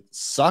and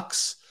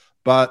sucks,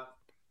 but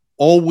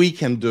all we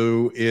can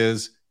do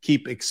is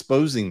keep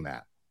exposing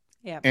that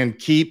and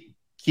keep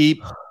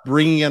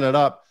bringing it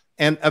up.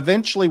 And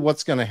eventually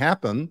what's going to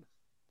happen,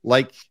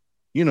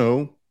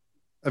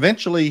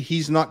 eventually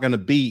he's not going to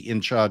be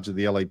in charge of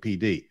the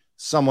LAPD.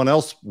 Someone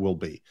else will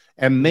be.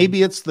 And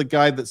maybe it's the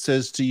guy that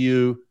says to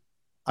you,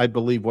 I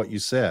believe what you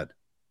said,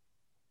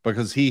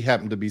 because he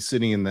happened to be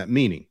sitting in that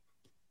meeting.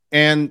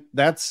 And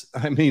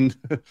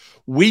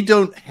we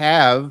don't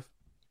have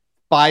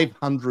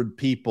 500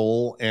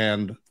 people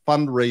and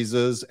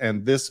fundraisers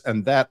and this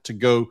and that to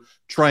go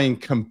try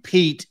and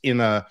compete in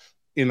a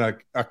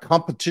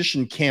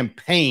competition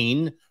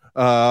campaign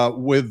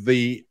with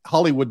the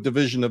Hollywood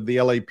division of the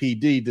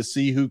LAPD to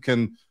see who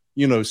can,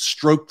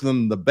 stroke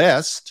them the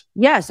best.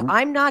 Yes,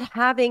 I'm not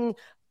having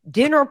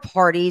dinner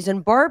parties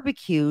and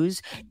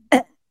barbecues.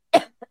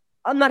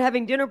 I'm not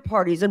having dinner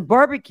parties and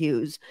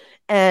barbecues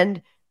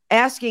and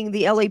asking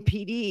the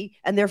LAPD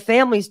and their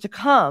families to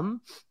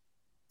come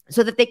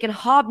so that they can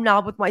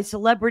hobnob with my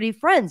celebrity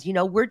friends.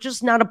 We're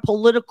just not a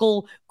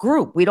political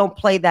group. We don't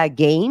play that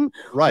game.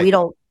 Right. We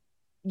don't,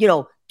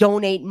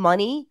 donate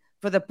money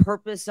for the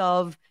purpose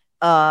of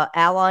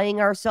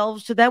allying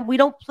ourselves to them. We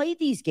don't play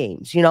these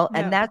games,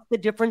 and that's the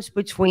difference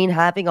between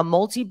having a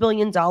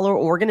multi-billion-dollar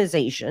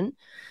organization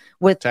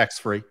with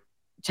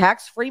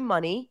tax-free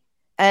money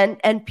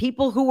and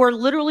people who are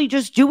literally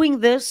just doing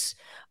this.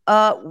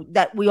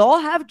 That we all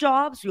have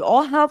jobs, we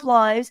all have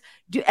lives,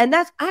 and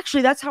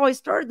that's how I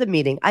started the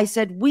meeting. I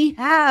said, we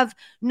have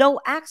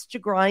no axe to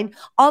grind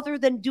other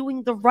than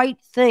doing the right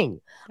thing.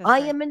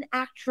 I am an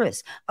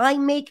actress. I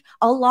make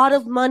a lot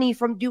of money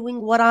from doing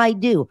what I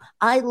do.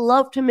 I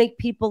love to make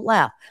people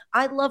laugh.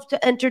 I love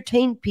to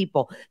entertain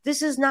people.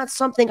 This is not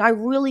something I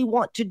really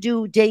want to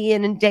do day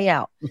in and day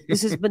out.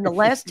 This has been the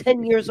last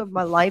 10 years of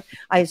my life.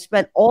 I have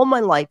spent all my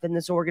life in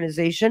this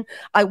organization.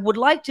 I would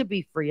like to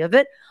be free of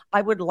it.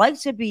 I would like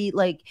to be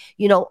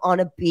on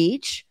a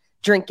beach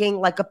drinking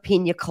like a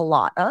pina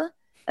colada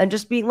and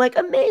just being like,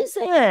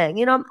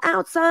 amazing. I'm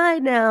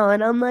outside now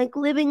and I'm like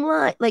living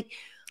life. Like,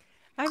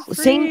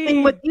 same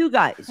thing with you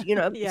guys,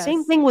 yes.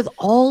 Same thing with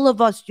all of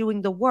us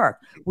doing the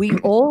work. We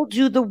all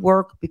do the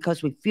work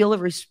because we feel a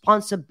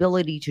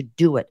responsibility to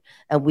do it.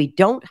 And we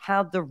don't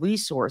have the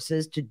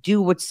resources to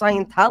do what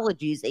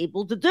Scientology is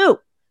able to do.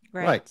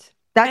 Right.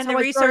 That's how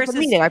I started the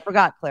meeting. I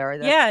forgot, Clara.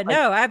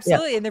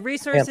 Absolutely. Yeah. And the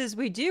resources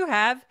we do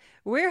have,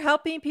 we're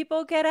helping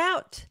people get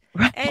out.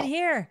 Right. And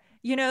here,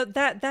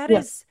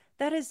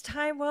 that is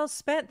time well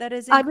spent. That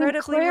is incredibly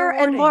Claire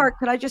rewarding. And Mark,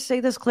 could I just say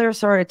this, Claire?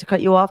 Sorry to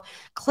cut you off.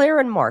 Claire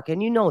and Mark,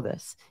 and you know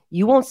this.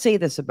 You won't say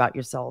this about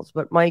yourselves,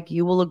 but Mike,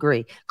 you will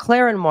agree.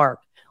 Claire and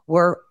Mark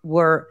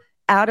were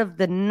out of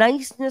the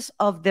niceness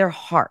of their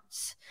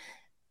hearts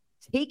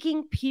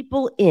taking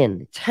people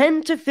in,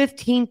 10 to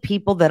 15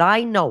 people that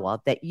I know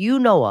of, that you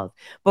know of,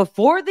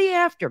 before the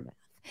aftermath.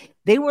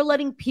 They were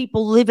letting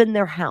people live in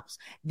their house.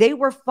 They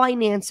were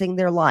financing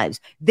their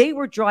lives. They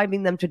were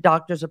driving them to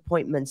doctor's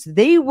appointments.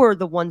 They were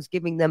the ones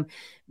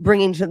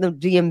bringing to the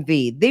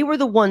DMV. They were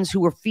the ones who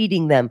were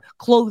feeding them,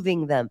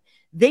 clothing them.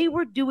 They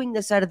were doing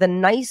this out of the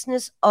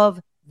niceness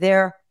of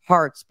their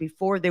hearts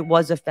before there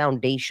was a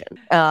foundation.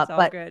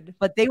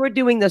 But they were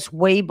doing this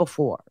way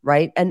before,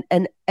 right?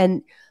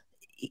 And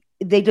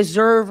they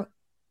deserve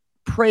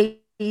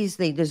praise.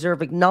 They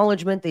deserve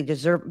acknowledgement. They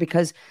deserve,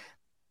 because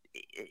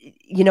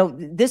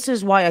this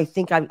is why I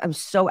think I'm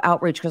so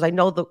outraged, because I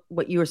know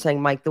what you were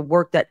saying, Mike, the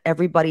work that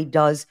everybody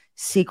does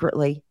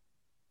secretly,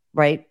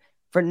 right?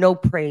 For no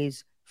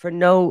praise, for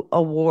no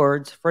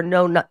awards, for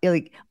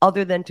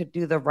other than to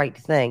do the right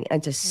thing,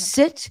 and to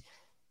sit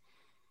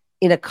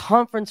in a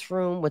conference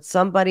room with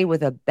somebody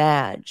with a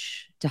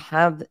badge, to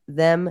have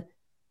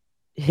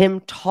him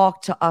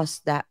talk to us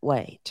that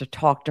way, to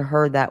talk to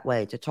her that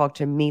way, to talk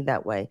to me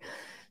that way,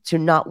 to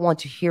not want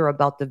to hear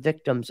about the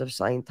victims of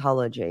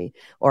Scientology,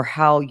 or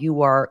how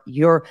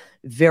your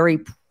very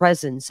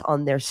presence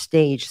on their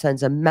stage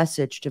sends a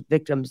message to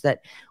victims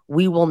that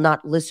we will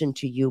not listen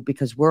to you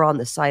because we're on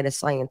the side of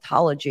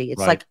Scientology.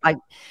 It's right. Like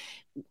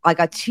I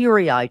got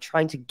teary-eyed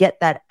trying to get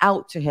that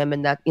out to him,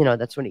 and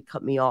that's when he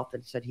cut me off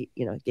and said he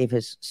gave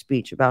his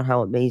speech about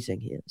how amazing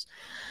he is.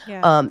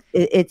 Yeah.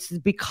 It's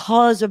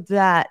because of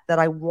that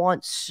I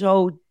want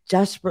so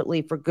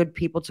desperately for good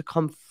people to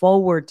come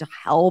forward to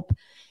help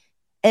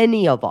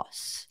any of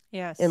us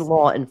in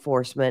law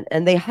enforcement,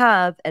 and they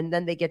have, and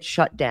then they get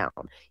shut down.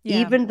 Yeah.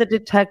 Even the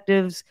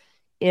detectives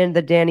in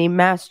the Danny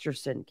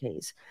Masterson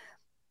case,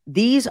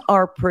 these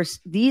are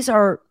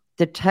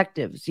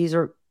detectives. These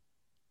are,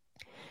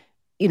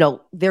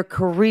 their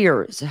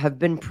careers have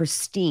been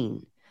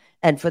pristine,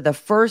 and for the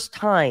first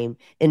time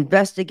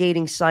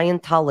investigating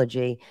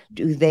Scientology,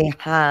 do they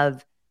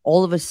have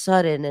all of a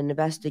sudden an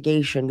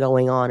investigation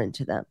going on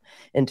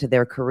into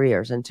their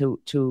careers, and to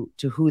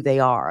who they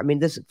are. I mean,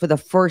 this for the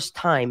first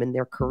time in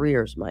their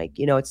careers, Mike.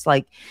 It's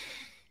like,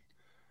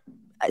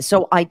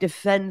 so I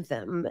defend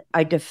them,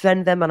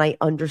 and I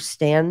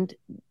understand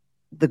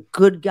the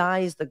good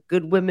guys, the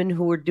good women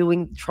who are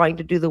trying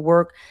to do the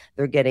work.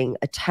 They're getting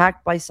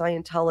attacked by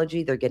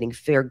Scientology. They're getting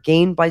fair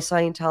game by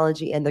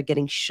Scientology, and they're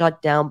getting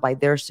shut down by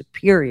their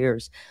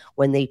superiors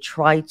when they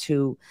try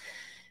to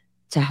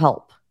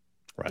help.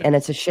 Right. And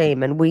it's a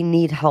shame, and we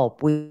need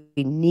help. We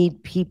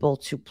need people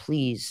to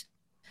please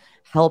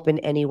help in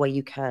any way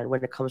you can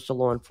when it comes to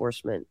law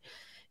enforcement.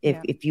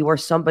 If you are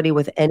somebody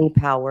with any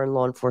power in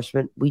law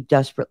enforcement, we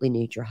desperately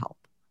need your help.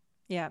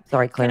 Yeah.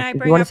 Sorry, Claire. Can I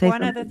bring up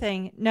one other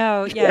thing?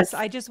 No, yes.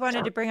 I just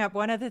wanted to bring up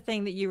one other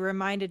thing that you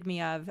reminded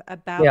me of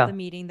about the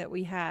meeting that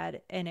we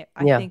had. And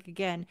I think,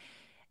 again,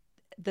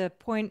 the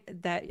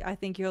point that I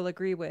think you'll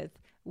agree with,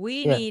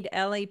 we need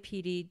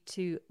LAPD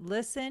to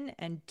listen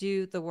and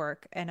do the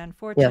work. And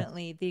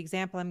unfortunately, the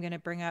example I'm going to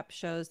bring up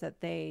shows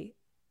that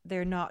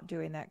they're not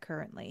doing that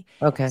currently.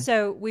 Okay.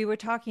 So we were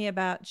talking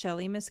about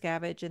Shelley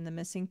Miscavige and the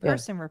missing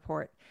person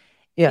report.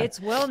 Yeah.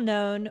 It's well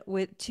known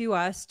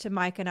to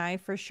Mike and I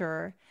for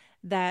sure,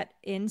 that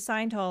in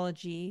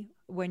Scientology,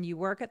 when you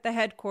work at the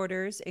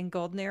headquarters in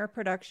Golden Era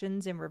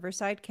Productions in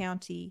Riverside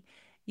County,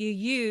 you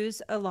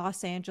use a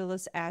Los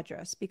Angeles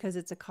address because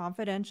it's a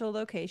confidential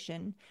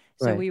location.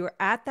 So we were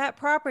at that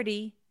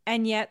property,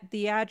 and yet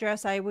the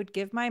address I would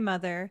give my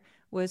mother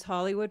was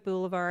Hollywood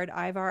Boulevard,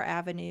 Ivar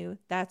Avenue.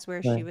 That's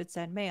where she would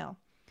send mail.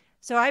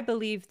 So I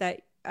believe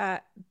that,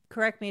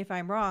 correct me if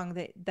I'm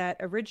wrong, that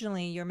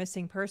originally your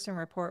missing person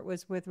report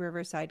was with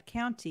Riverside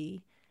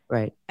County,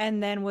 right,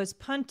 and then was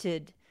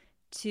punted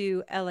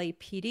to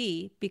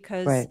LAPD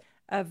because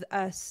of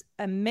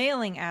a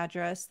mailing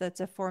address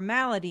that's a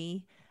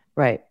formality.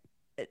 Right.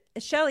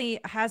 Shelley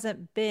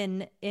hasn't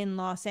been in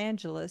Los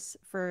Angeles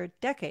for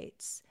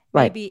decades,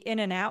 maybe in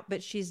and out,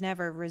 but she's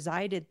never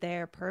resided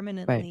there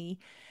permanently.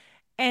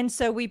 Right. And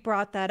so we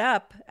brought that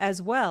up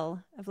as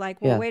well, of like,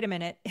 well, wait a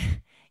minute,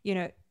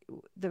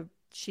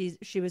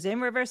 she was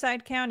in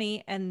Riverside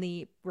County and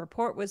the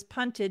report was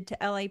punted to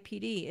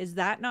LAPD. Is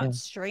that not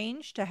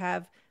strange to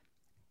have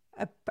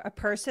a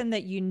person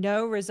that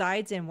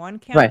resides in one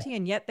county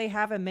and yet they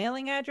have a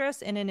mailing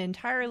address in an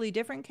entirely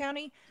different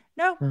county?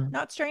 No,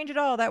 not strange at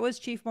all. That was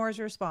Chief Moore's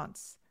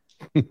response.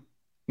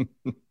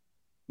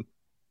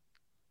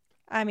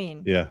 I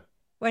mean,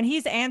 when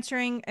he's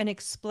answering and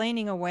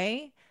explaining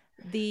away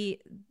the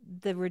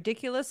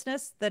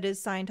ridiculousness that is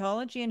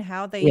Scientology and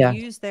how they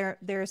use their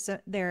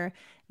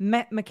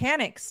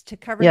mechanics to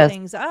cover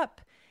things up.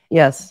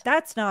 Yes,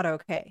 that's not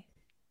okay.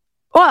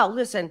 Well,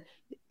 listen,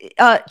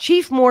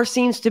 Chief Moore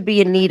seems to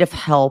be in need of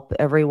help,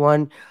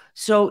 everyone.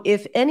 So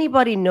if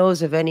anybody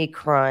knows of any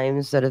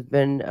crimes that have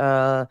been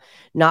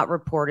not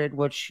reported,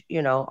 which,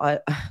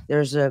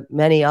 there's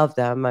many of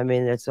them. I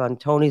mean, it's on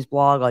Tony's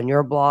blog, on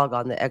your blog,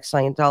 on the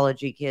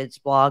ex-Scientology kids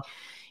blog,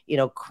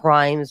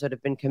 crimes that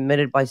have been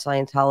committed by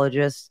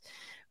Scientologists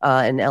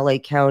in LA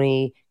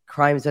County,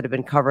 crimes that have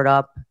been covered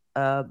up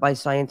by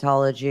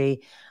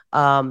Scientology.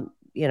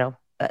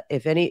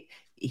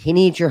 he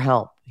needs your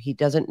help. He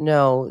doesn't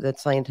know that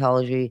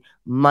Scientology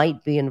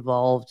might be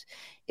involved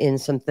in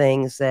some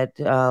things that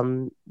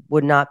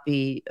would not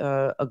be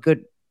a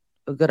good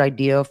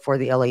idea for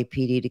the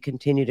LAPD to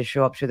continue to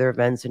show up to their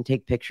events and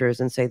take pictures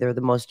and say they're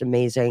the most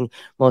amazing,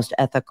 most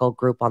ethical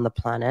group on the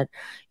planet.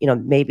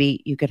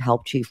 Maybe you could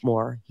help Chief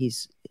Moore.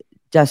 He's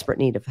desperate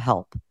need of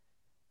help.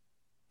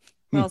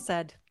 Well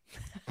said.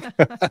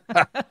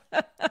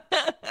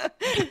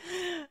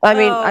 I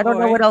mean, I don't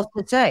know what else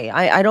to say.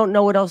 I don't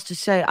know what else to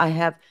say.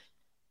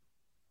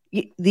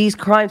 These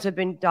crimes have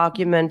been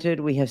documented.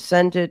 We have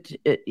sent it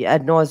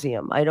ad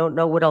nauseum. I don't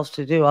know what else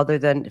to do other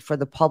than for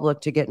the public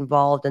to get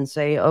involved and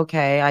say,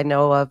 okay, I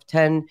know of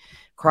 10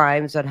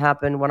 crimes that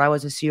happened when I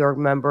was a Sea Org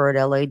member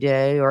at LA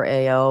Day or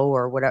AO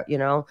or whatever,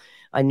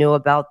 I knew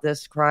about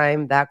this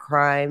crime, that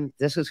crime.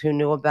 This is who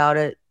knew about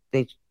it.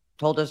 They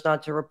told us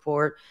not to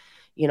report.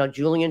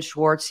 Julian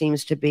Schwartz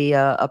seems to be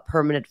a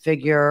permanent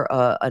figure,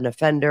 an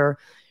offender,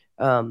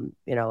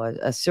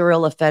 a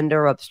serial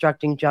offender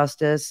obstructing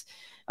justice.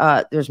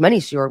 There's many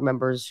Sea Org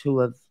members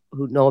who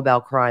know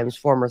about crimes,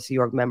 former Sea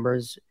Org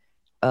members,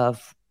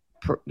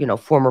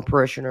 former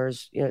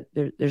parishioners.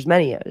 There's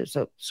many.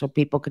 So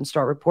people can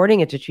start reporting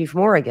it to Chief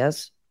Moore, I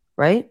guess,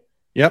 right?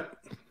 Yep.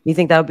 You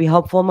think that would be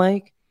helpful,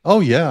 Mike? Oh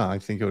yeah, I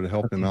think it would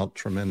help him out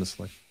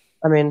tremendously.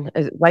 I mean,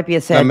 it might be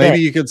a sad. Maybe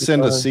you could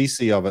send a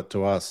CC of it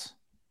to us.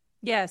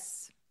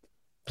 Yes,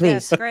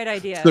 please. Yes, great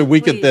idea. So we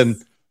could then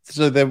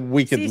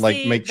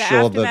CC, make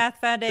sure that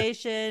Aftermath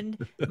Foundation,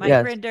 Mike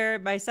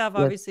Rinder, myself,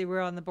 obviously we're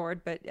on the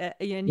board, but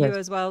and you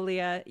as well,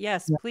 Leah.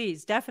 Yes,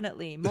 please,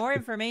 definitely more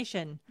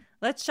information.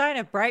 Let's shine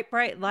a bright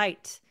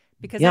light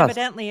because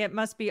evidently it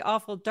must be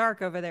awful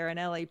dark over there in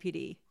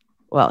LAPD.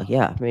 Well,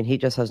 yeah, I mean, he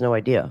just has no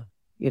idea,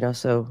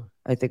 so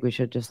I think we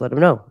should just let him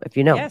know if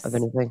you know of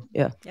anything.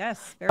 Yeah.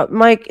 Yes.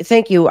 Mike,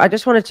 thank you. I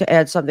just wanted to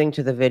add something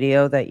to the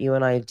video that you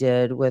and I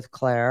did with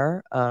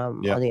Claire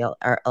on the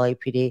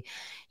LAPD.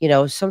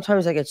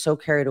 Sometimes I get so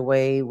carried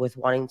away with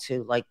wanting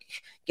to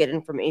get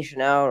information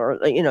out or,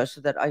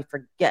 so that I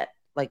forget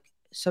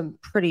some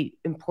pretty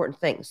important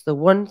things. The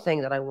one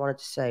thing that I wanted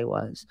to say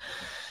was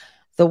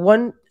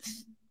the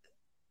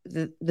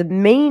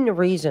main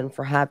reason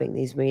for having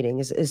these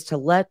meetings is to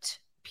let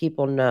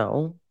people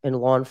know in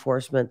law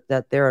enforcement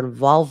that their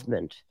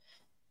involvement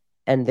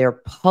and their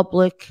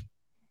public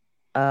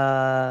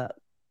validation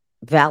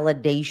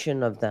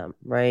of them,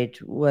 right?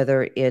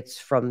 Whether it's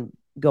from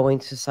going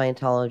to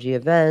Scientology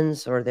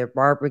events or their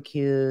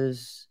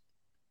barbecues,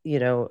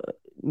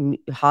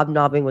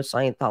 hobnobbing with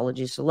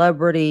Scientology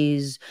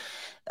celebrities,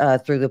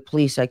 through the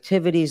Police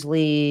Activities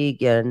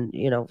League, and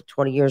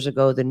 20 years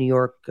ago the New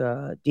York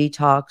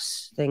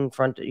detox thing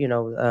front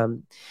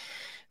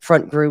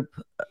group,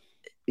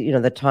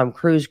 that Tom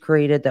Cruise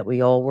created that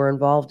we all were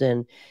involved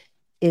in,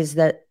 is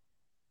that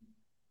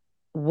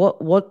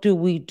what do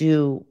we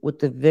do with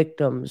the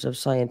victims of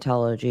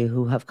Scientology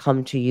who have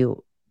come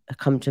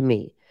to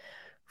me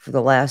for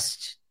the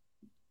last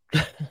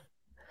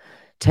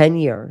 10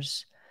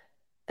 years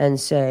and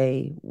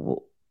say,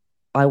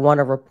 I want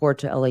to report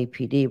to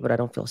LAPD, but I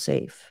don't feel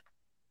safe.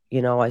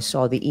 I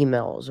saw the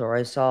emails, or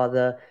I saw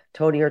the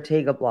Tony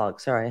Ortega blog.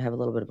 Sorry, I have a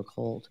little bit of a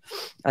cold.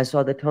 I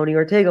saw the Tony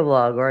Ortega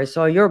blog, or I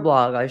saw your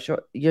blog. I saw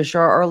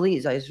Yashar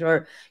Arliz. I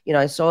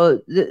saw,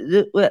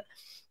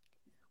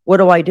 what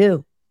do I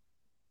do?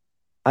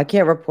 I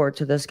can't report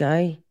to this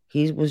guy.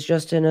 He was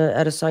just at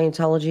a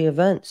Scientology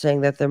event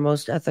saying that they're the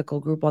most ethical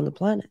group on the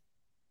planet.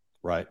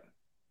 Right.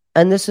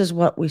 And this is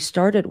what we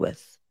started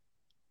with.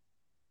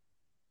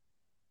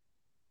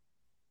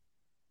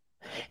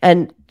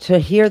 And to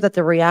hear that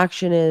the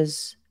reaction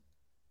is,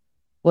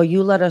 well,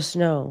 you let us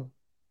know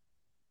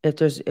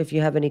if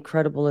you have any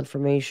credible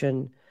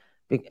information,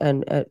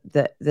 and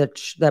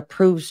that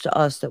proves to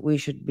us that we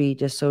should be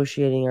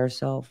dissociating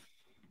ourselves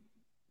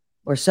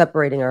or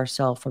separating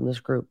ourselves from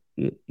this group.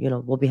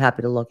 We'll be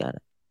happy to look at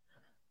it.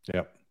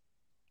 Yep.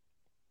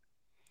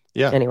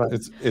 Yeah. Anyway,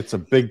 it's a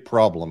big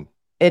problem.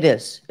 It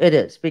is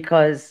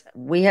because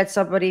we had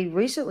somebody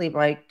recently,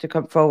 Mike, to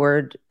come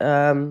forward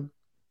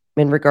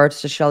in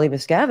regards to Shelley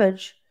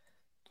Miscavige.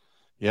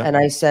 Yeah. And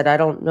I said, I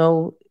don't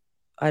know.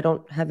 I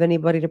don't have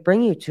anybody to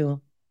bring you to.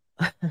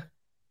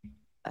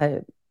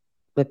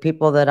 The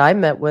people that I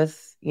met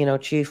with,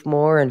 Chief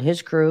Moore and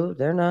his crew,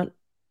 they're not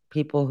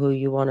people who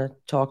you want to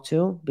talk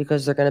to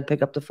because they're going to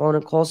pick up the phone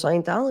and call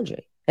Scientology.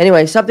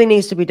 Anyway, something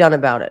needs to be done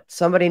about it.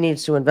 Somebody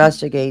needs to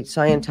investigate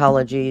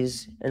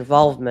Scientology's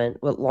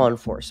involvement with law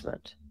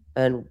enforcement.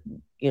 And,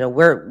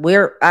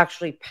 we're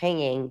actually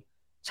paying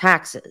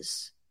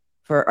taxes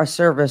for a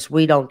service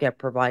we don't get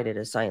provided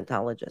as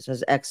Scientologists,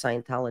 as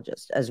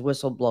ex-Scientologists, as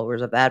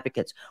whistleblowers, of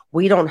advocates.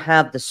 We don't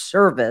have the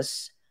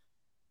service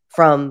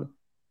from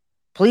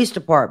police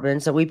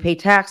departments that we pay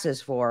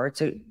taxes for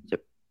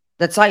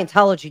that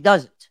Scientology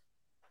doesn't.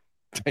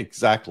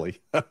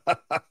 Exactly.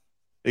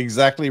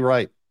 Exactly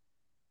right.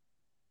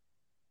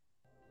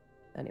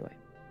 Anyway.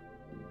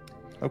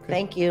 Okay.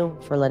 Thank you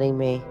for letting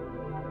me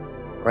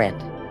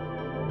rant.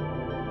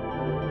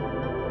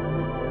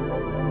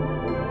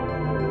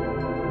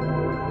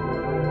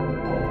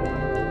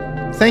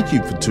 Thank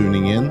you for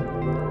tuning in.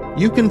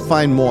 You can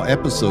find more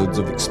episodes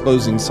of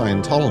Exposing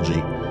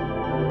Scientology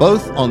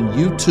both on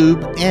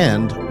YouTube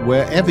and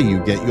wherever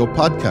you get your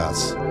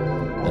podcasts.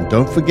 And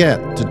don't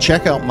forget to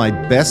check out my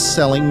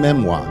best-selling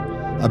memoir,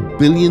 A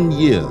Billion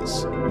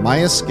Years,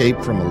 My Escape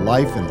from a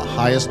Life in the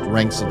Highest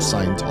Ranks of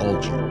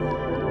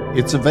Scientology.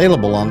 It's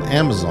available on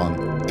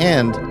Amazon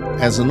and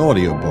as an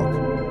audiobook.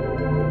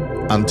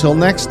 Until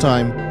next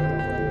time,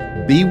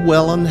 be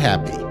well and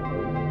happy.